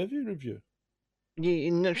movie review?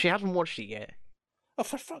 No, she hasn't watched it yet. Oh,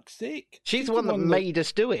 for fuck's sake. She's the one that made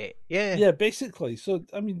us do it. Yeah. Yeah, basically. So,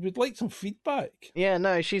 I mean, we'd like some feedback. Yeah,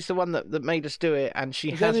 no, she's the one that made us do it, and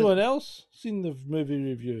she hasn't... anyone else seen the movie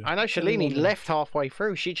review? I know Shalini left halfway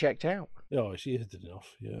through. She checked out. Oh, she had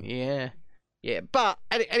enough, yeah. Yeah. Yeah, but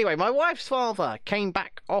anyway, my wife's father came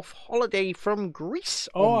back off holiday from Greece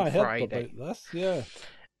on Friday. Heard about this, yeah.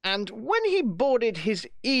 And when he boarded his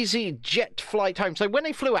easy jet flight home, so when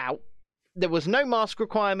they flew out, there was no mask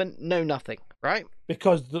requirement, no nothing, right?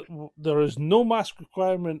 Because there is no mask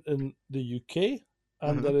requirement in the UK,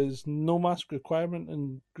 and there is no mask requirement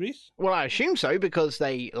in Greece. Well, I assume so, because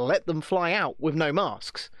they let them fly out with no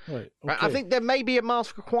masks. Right. Okay. I think there may be a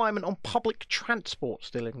mask requirement on public transport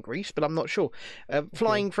still in Greece, but I'm not sure.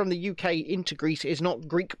 Flying from the UK into Greece is not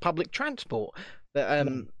Greek public transport.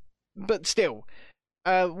 But still,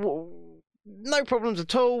 no problems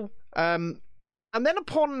at all. And then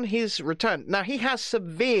upon his return, now he has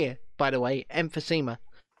severe, by the way, emphysema.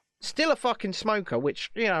 Still a fucking smoker,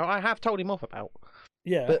 which, I have told him off about.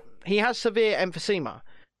 Yeah. But he has severe emphysema.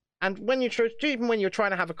 And even when you're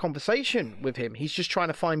trying to have a conversation with him, he's just trying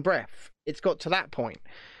to find breath. It's got to that point.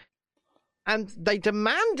 And they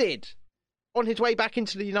demanded, on his way back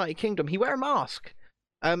into the United Kingdom, he wear a mask.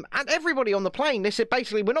 And everybody on the plane, they said,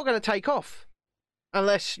 basically, we're not going to take off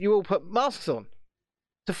unless you all put masks on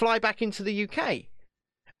to fly back into the UK.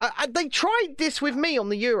 They tried this with me on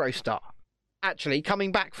the Eurostar, actually,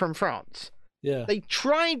 coming back from France. Yeah. They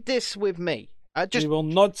tried this with me. We will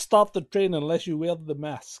not start the train unless you wear the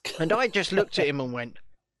mask. And I just looked at him and went,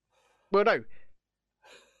 well, no.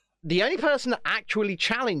 The only person that actually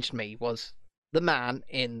challenged me was the man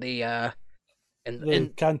in the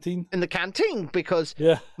canteen. In the canteen, because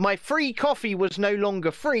my free coffee was no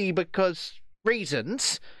longer free because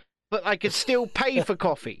reasons, but I could still pay for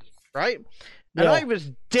coffee, right? And I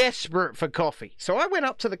was desperate for coffee. So I went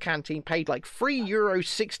up to the canteen, paid like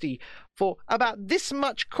 €3.60 for about this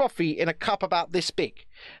much coffee in a cup about this big.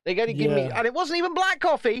 They're going to give me, and it wasn't even black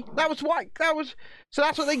coffee. That was white. So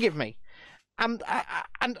that's what they give me. And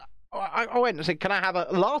I went and said, can I have a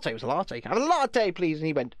latte? It was a latte. Have a latte, please. And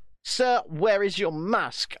he went, sir, where is your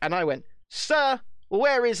mask? And I went, sir,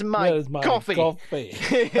 where is my coffee?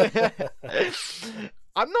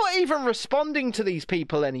 I'm not even responding to these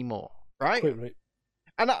people anymore. Right? Quite right.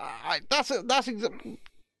 And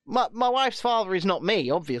my wife's father is not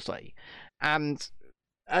me, obviously, and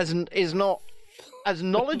is not as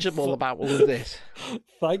knowledgeable about all of this.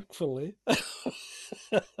 Thankfully.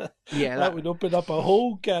 Yeah, that would open up a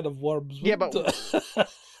whole can of worms. Yeah, but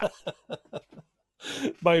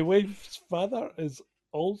my wife's father is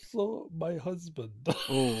also my husband.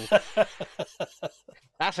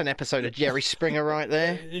 That's an episode of Jerry Springer right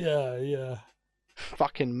there. Yeah.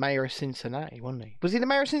 Fucking mayor of Cincinnati, wasn't he? Was he the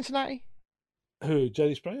mayor of Cincinnati? Who,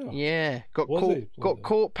 Jerry Springer? Yeah, got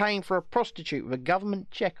caught paying for a prostitute with a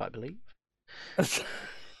government check, I believe.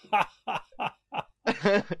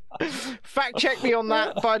 Fact check me on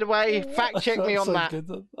that, by the way. Fact check me on that.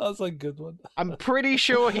 That's a good one. I'm pretty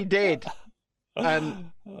sure he did.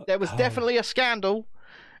 There was definitely a scandal,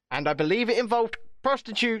 and I believe it involved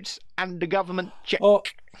prostitutes and the government check. Oh,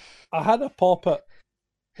 I had a pop at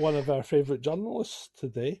one of our favourite journalists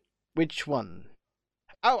today. Which one?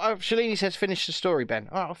 Shalini says finish the story, Ben.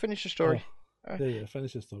 All right, I'll finish the story. Yeah,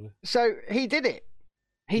 finish the story. So he did it.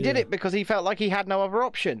 He did it because he felt like he had no other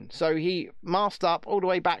option. So he masked up all the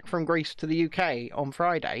way back from Greece to the UK on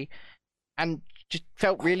Friday, and just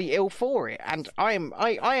felt really ill for it. And I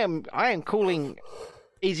am calling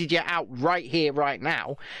EasyJet out right here, right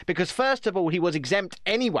now, because first of all, he was exempt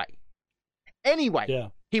anyway.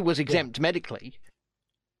 He was exempt medically.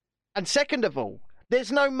 And second of all,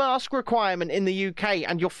 there's no mask requirement in the UK,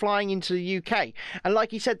 and you're flying into the UK. And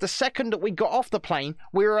like he said, the second that we got off the plane,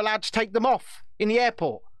 we were allowed to take them off in the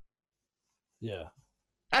airport. Yeah.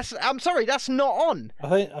 I'm sorry, that's not on.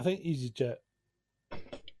 I think EasyJet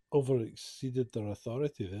over-exceeded their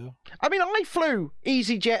authority there. I mean, I flew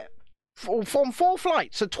EasyJet from 4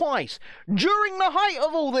 flights, so twice, during the height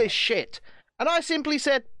of all this shit. And I simply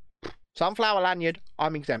said, sunflower lanyard,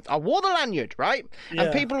 I'm exempt. I wore the lanyard, right? Yeah.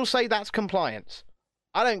 And people will say that's compliance.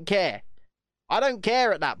 I don't care. I don't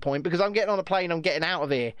care at that point, because I'm getting on a plane, I'm getting out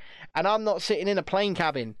of here, and I'm not sitting in a plane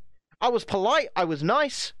cabin. I was polite, I was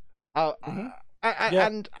nice, and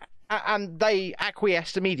they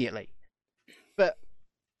acquiesced immediately. But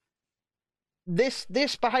this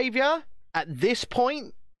behaviour at this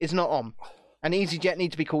point is not on, and EasyJet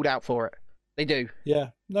need to be called out for it. They do. Yeah,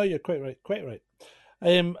 no, you're quite right.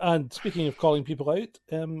 And speaking of calling people out,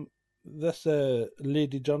 this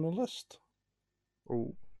lady journalist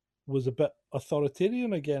was a bit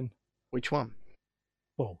authoritarian again. Which one?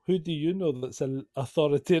 Well, who do you know that's an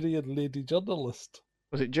authoritarian lady journalist?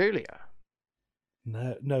 Was it Julia?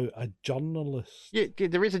 No, a journalist. Yeah,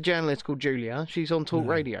 there is a journalist called Julia. She's on Talk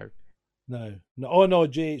Radio. No. Oh, no,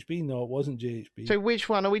 JHB. No, it wasn't JHB. So which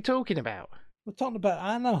one are we talking about? We're talking about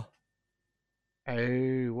Anna.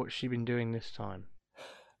 Oh, what's she been doing this time?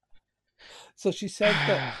 So she said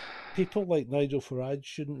that people like Nigel Farage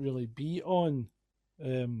shouldn't really be on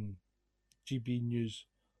GB News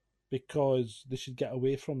because they should get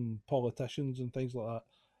away from politicians and things like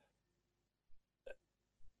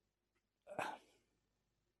that.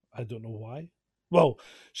 I don't know why. Well,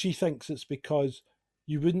 she thinks it's because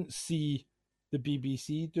you wouldn't see the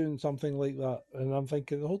BBC doing something like that. And I'm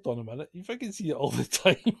thinking, hold on a minute, you fucking see it all the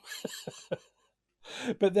time.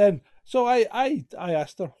 But then, so I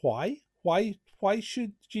asked her, why? Why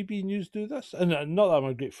should GB News do this? And not that I'm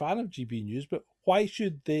a great fan of GB News, but why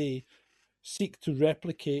should they seek to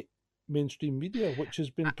replicate mainstream media, which has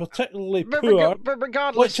been particularly poor, but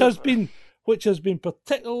regardless, which has been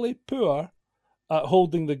particularly poor at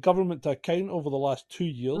holding the government to account over the last 2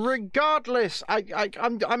 years. Regardless,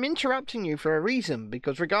 I'm interrupting you for a reason,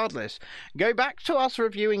 because regardless, go back to us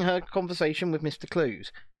reviewing her conversation with Mr.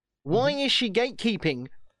 Clues. Why is she gatekeeping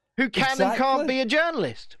who can and can't be a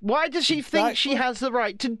journalist? Why does she think she has the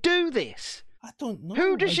right to do this? I don't know.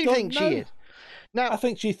 Who does she think she is? Now, I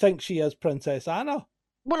think she thinks she is Princess Anna.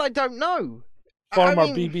 Well, I don't know. Former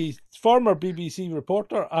BBC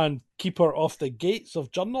reporter and keeper of the gates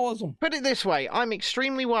of journalism. Put it this way, I'm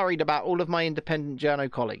extremely worried about all of my independent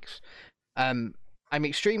journo colleagues. I'm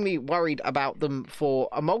extremely worried about them for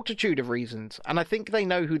a multitude of reasons, and I think they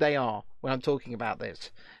know who they are when I'm talking about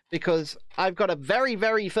this. Because I've got a very,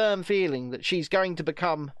 very firm feeling that she's going to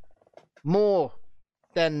become more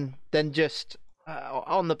than just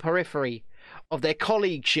on the periphery of their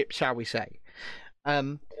colleagueship, shall we say.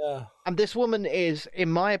 And this woman is,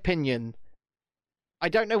 in my opinion, I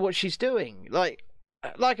don't know what she's doing. Like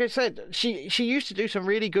I said, she used to do some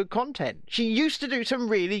really good content.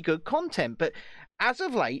 But as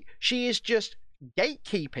of late, she is just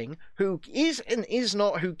gatekeeping who is and is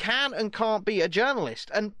not, who can and can't be a journalist.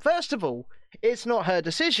 And first of all, it's not her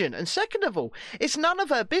decision. And second of all, it's none of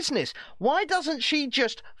her business. Why doesn't she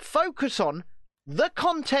just focus on the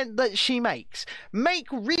content that she makes? Make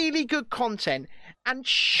really good content and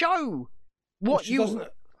show what She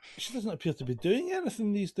doesn't appear to be doing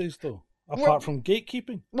anything these days, though, apart from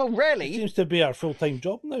gatekeeping. Well, rarely. It seems to be her full-time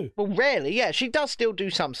job now. Well, rarely, yeah. She does still do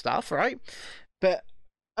some stuff, right? But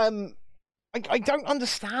I don't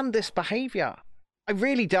understand this behaviour. I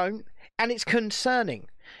really don't. And it's concerning.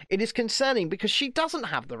 It is concerning because she doesn't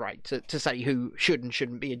have the right to say who should and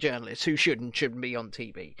shouldn't be a journalist, who should and shouldn't be on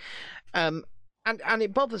TV. And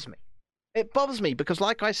it bothers me. It bothers me because,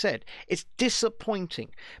 like I said, it's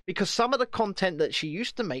disappointing because some of the content that she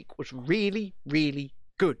used to make was really, really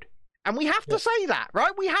good. And we have to say that,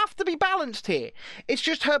 right? We have to be balanced here. It's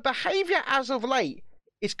just her behaviour as of late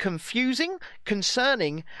is confusing,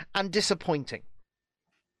 concerning, and disappointing.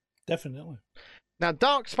 Definitely. Now,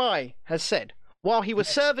 Dark Spy has said, while he was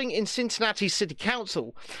serving in Cincinnati City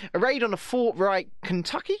Council, a raid on a Fort Wright,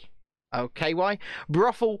 Kentucky,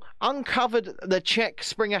 brothel uncovered the check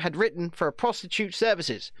Springer had written for prostitute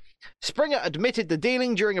services. Springer admitted the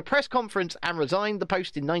dealing during a press conference and resigned the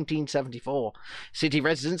post in 1974. City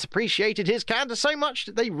residents appreciated his candor so much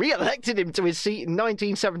that they re-elected him to his seat in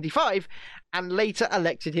 1975 and later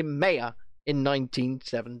elected him mayor in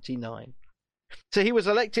 1979. So he was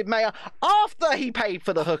elected mayor after he paid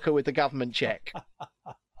for the hooker with the government check.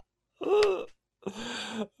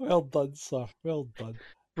 Well done, sir. Well done.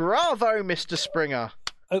 Bravo, Mr. Springer.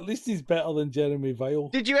 At least he's better than Jeremy Vile.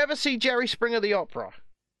 Did you ever see Jerry Springer the Opera?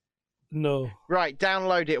 No. Right,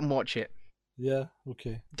 download it and watch it. Yeah,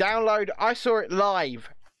 okay. Download. I saw it live.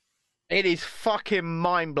 It is fucking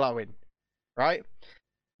mind-blowing, right?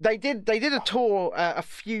 They did a tour a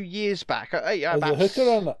few years back. Is a hooker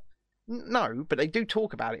on it? No, but they do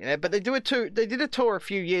talk about it in there. But they did a tour a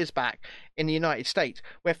few years back in the United States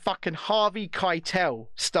where fucking Harvey Keitel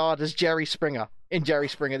starred as Jerry Springer in Jerry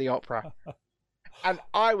Springer the Opera. And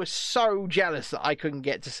I was so jealous that I couldn't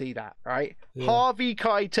get to see that, right? Yeah. Harvey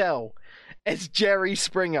Keitel as Jerry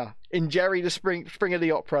Springer in Jerry the Springer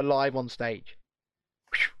the Opera live on stage.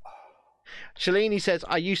 Shalini says,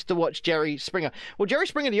 I used to watch Jerry Springer. Well, Jerry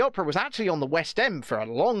Springer the Opera was actually on the West End for a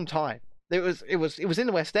long time. It was in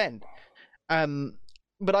the West End.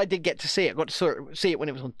 But I did get to see it. Got to see it when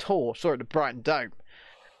it was on tour. Saw it at the Brighton Dome.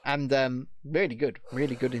 And really good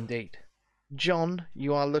indeed. John,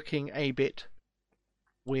 you are looking a bit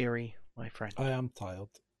weary, my friend. I am tired.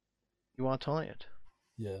 You are tired?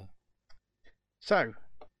 Yeah. So,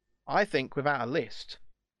 I think without a list,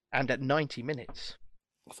 and at 90 minutes...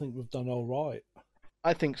 I think we've done all right.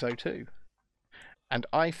 I think so too. And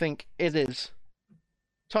I think it is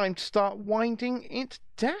time to start winding it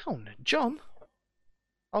down. John,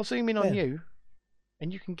 I'll zoom in on you,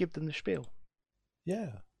 and you can give them the spiel.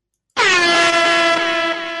 Yeah.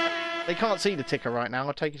 They can't see the ticker right now.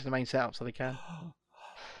 I'll take you to the main setup so they can.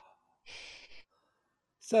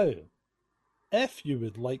 So, if you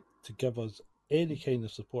would like to give us any kind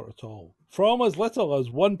of support at all, from as little as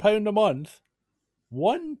 £1 a month,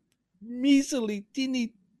 one measly,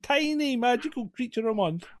 teeny, tiny magical creature a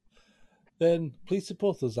month, then please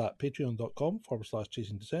support us at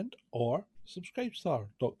patreon.com/chasing descent or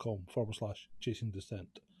subscribestar.com/chasing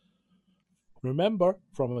descent. Remember,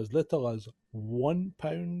 from as little as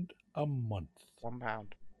 £1 a month.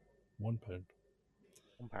 £1. £1.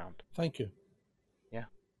 £1. Thank you. Yeah,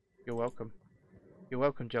 you're welcome. You're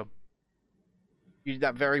welcome, John. You did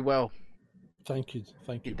that very well. Thank you.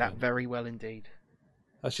 You did that very well indeed.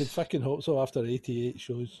 I should fucking hope so after 88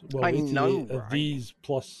 shows. Well, I 88 know, of right? These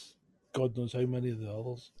plus God knows how many of the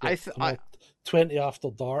others. 20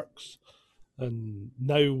 After Darks, and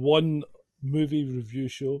now one movie review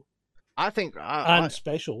show. I think and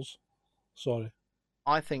specials. Sorry.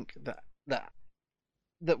 I think that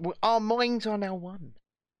our minds are now one.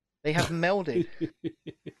 They have melded.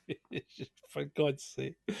 For God's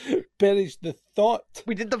sake, perish the thought.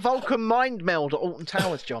 We did the Vulcan mind meld at Alton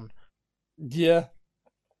Towers, John. Yeah.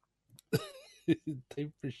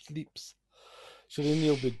 Time for sleeps. Shalini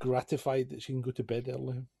will be gratified that she can go to bed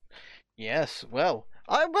early. Yes,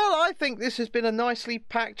 I think this has been a nicely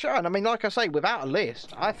packed show. And I mean, like I say, without a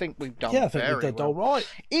list, I think we've done I think we did well. all right.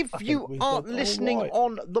 If you are listening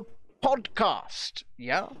on the podcast,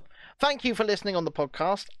 thank you for listening on the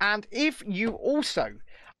podcast. And if you also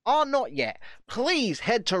are not yet, please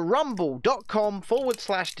head to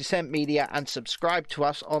rumble.com/Descent Media and subscribe to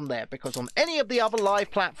us on there, because on any of the other live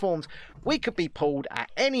platforms, we could be pulled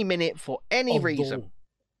at any minute for any reason.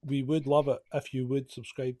 We would love it if you would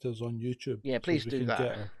subscribe to us on YouTube. Yeah, please do that.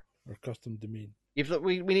 Get our custom domain. If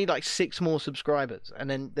we need like 6 more subscribers, and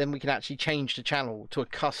then we can actually change the channel to a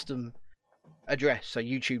custom address, so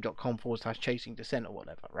youtube.com/Chasing Descent or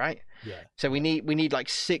whatever, right? Yeah. So we need like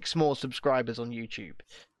 6 more subscribers on YouTube.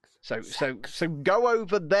 So go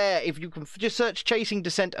over there. If you can just search Chasing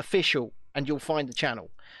Descent Official and you'll find the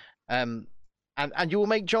channel. And you will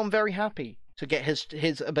make John very happy to get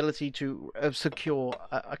his ability to secure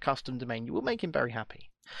a custom domain. You will make him very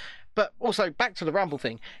happy. But also, back to the Rumble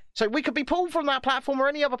thing. So we could be pulled from that platform or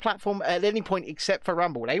any other platform at any point except for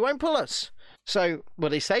Rumble. They won't pull us. So,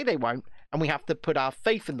 well, they say they won't, and we have to put our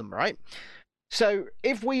faith in them, right? So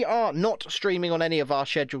if we are not streaming on any of our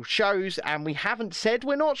scheduled shows, and we haven't said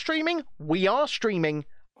we're not streaming, we are streaming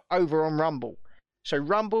over on Rumble. So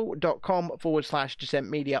rumble.com/Descent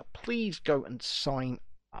Media. Please go and sign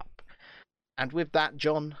up. And with that,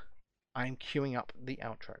 John, I am queuing up the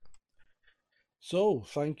outro. So,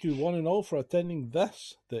 thank you one and all for attending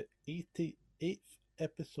this, the 88th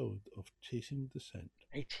episode of Chasing Descent.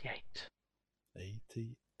 88.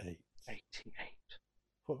 88. 88.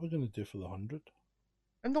 What are we going to do for the 100?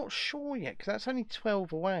 I'm not sure yet, because that's only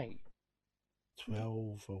 12 away.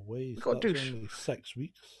 12 away. We've got to do only 6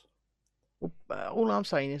 weeks. Well, all I'm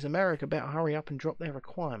saying is America better hurry up and drop their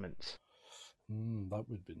requirements. That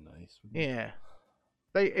would be nice. Wouldn't Yeah.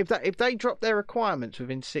 If they drop their requirements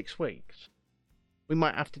within 6 weeks, we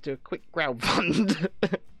might have to do a quick crowdfund.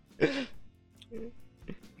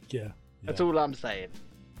 Yeah. That's all I'm saying.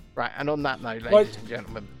 Right, and on that note, ladies and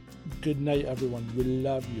gentlemen. Good night, everyone. We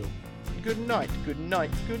love you. Good night, good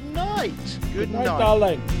night, good night. Good night,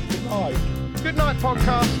 darling. Good night. Good night,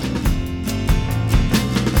 podcast.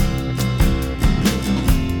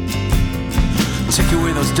 Take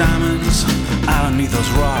away those diamonds, I don't need those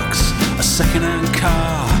rocks. A second-hand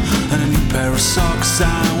car and a new pair of socks.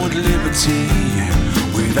 I want liberty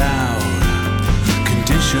without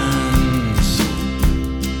conditions.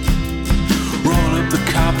 Roll up the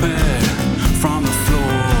carpet from the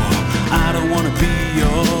floor. I don't want to be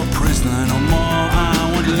your prisoner no more.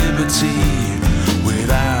 I want liberty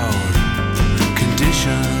without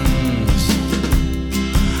conditions.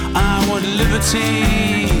 I want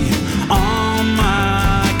liberty on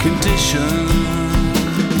my conditions.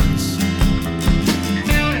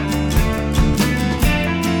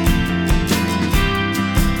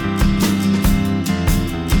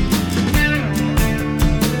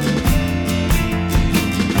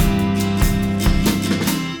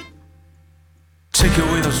 Take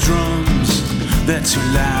away those drums, they're too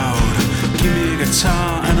loud. Give me a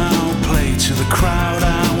guitar and I'll play to the crowd.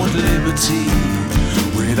 I want liberty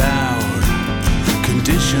without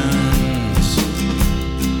conditions.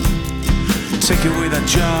 Take away that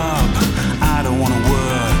job, I don't wanna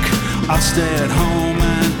work. I'll stay at home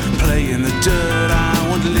and play in the dirt. I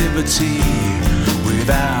want liberty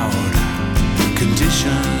without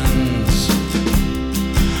conditions.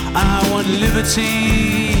 I want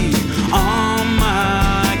liberty on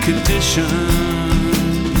my conditions.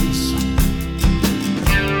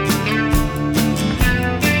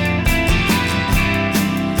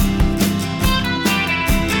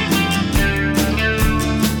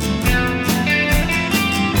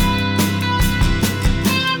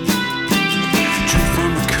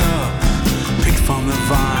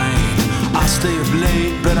 Stay up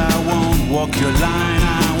late, but I won't walk your line.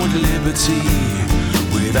 I want liberty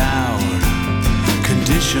without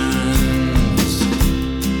conditions.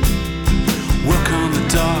 Work on the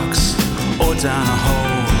docks or down a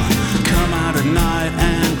hole. Come out at night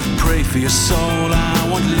and pray for your soul. I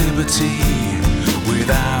want liberty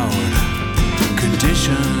without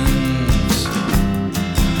conditions.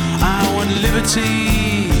 I want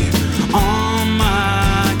liberty on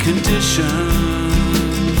my conditions.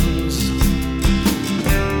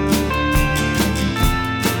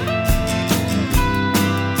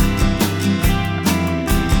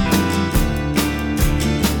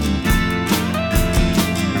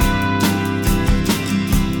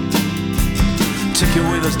 Take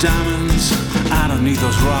away those diamonds, I don't need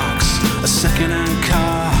those rocks. A second-hand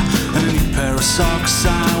car and a new pair of socks.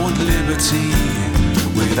 I want liberty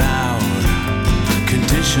without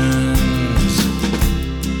conditions.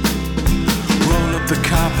 Roll up the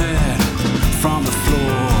carpet from the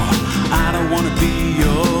floor. I don't want to be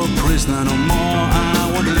your prisoner no more.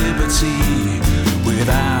 I want liberty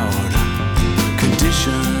without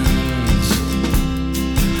conditions.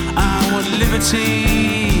 I want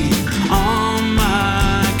liberty on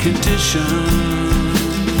my conditions.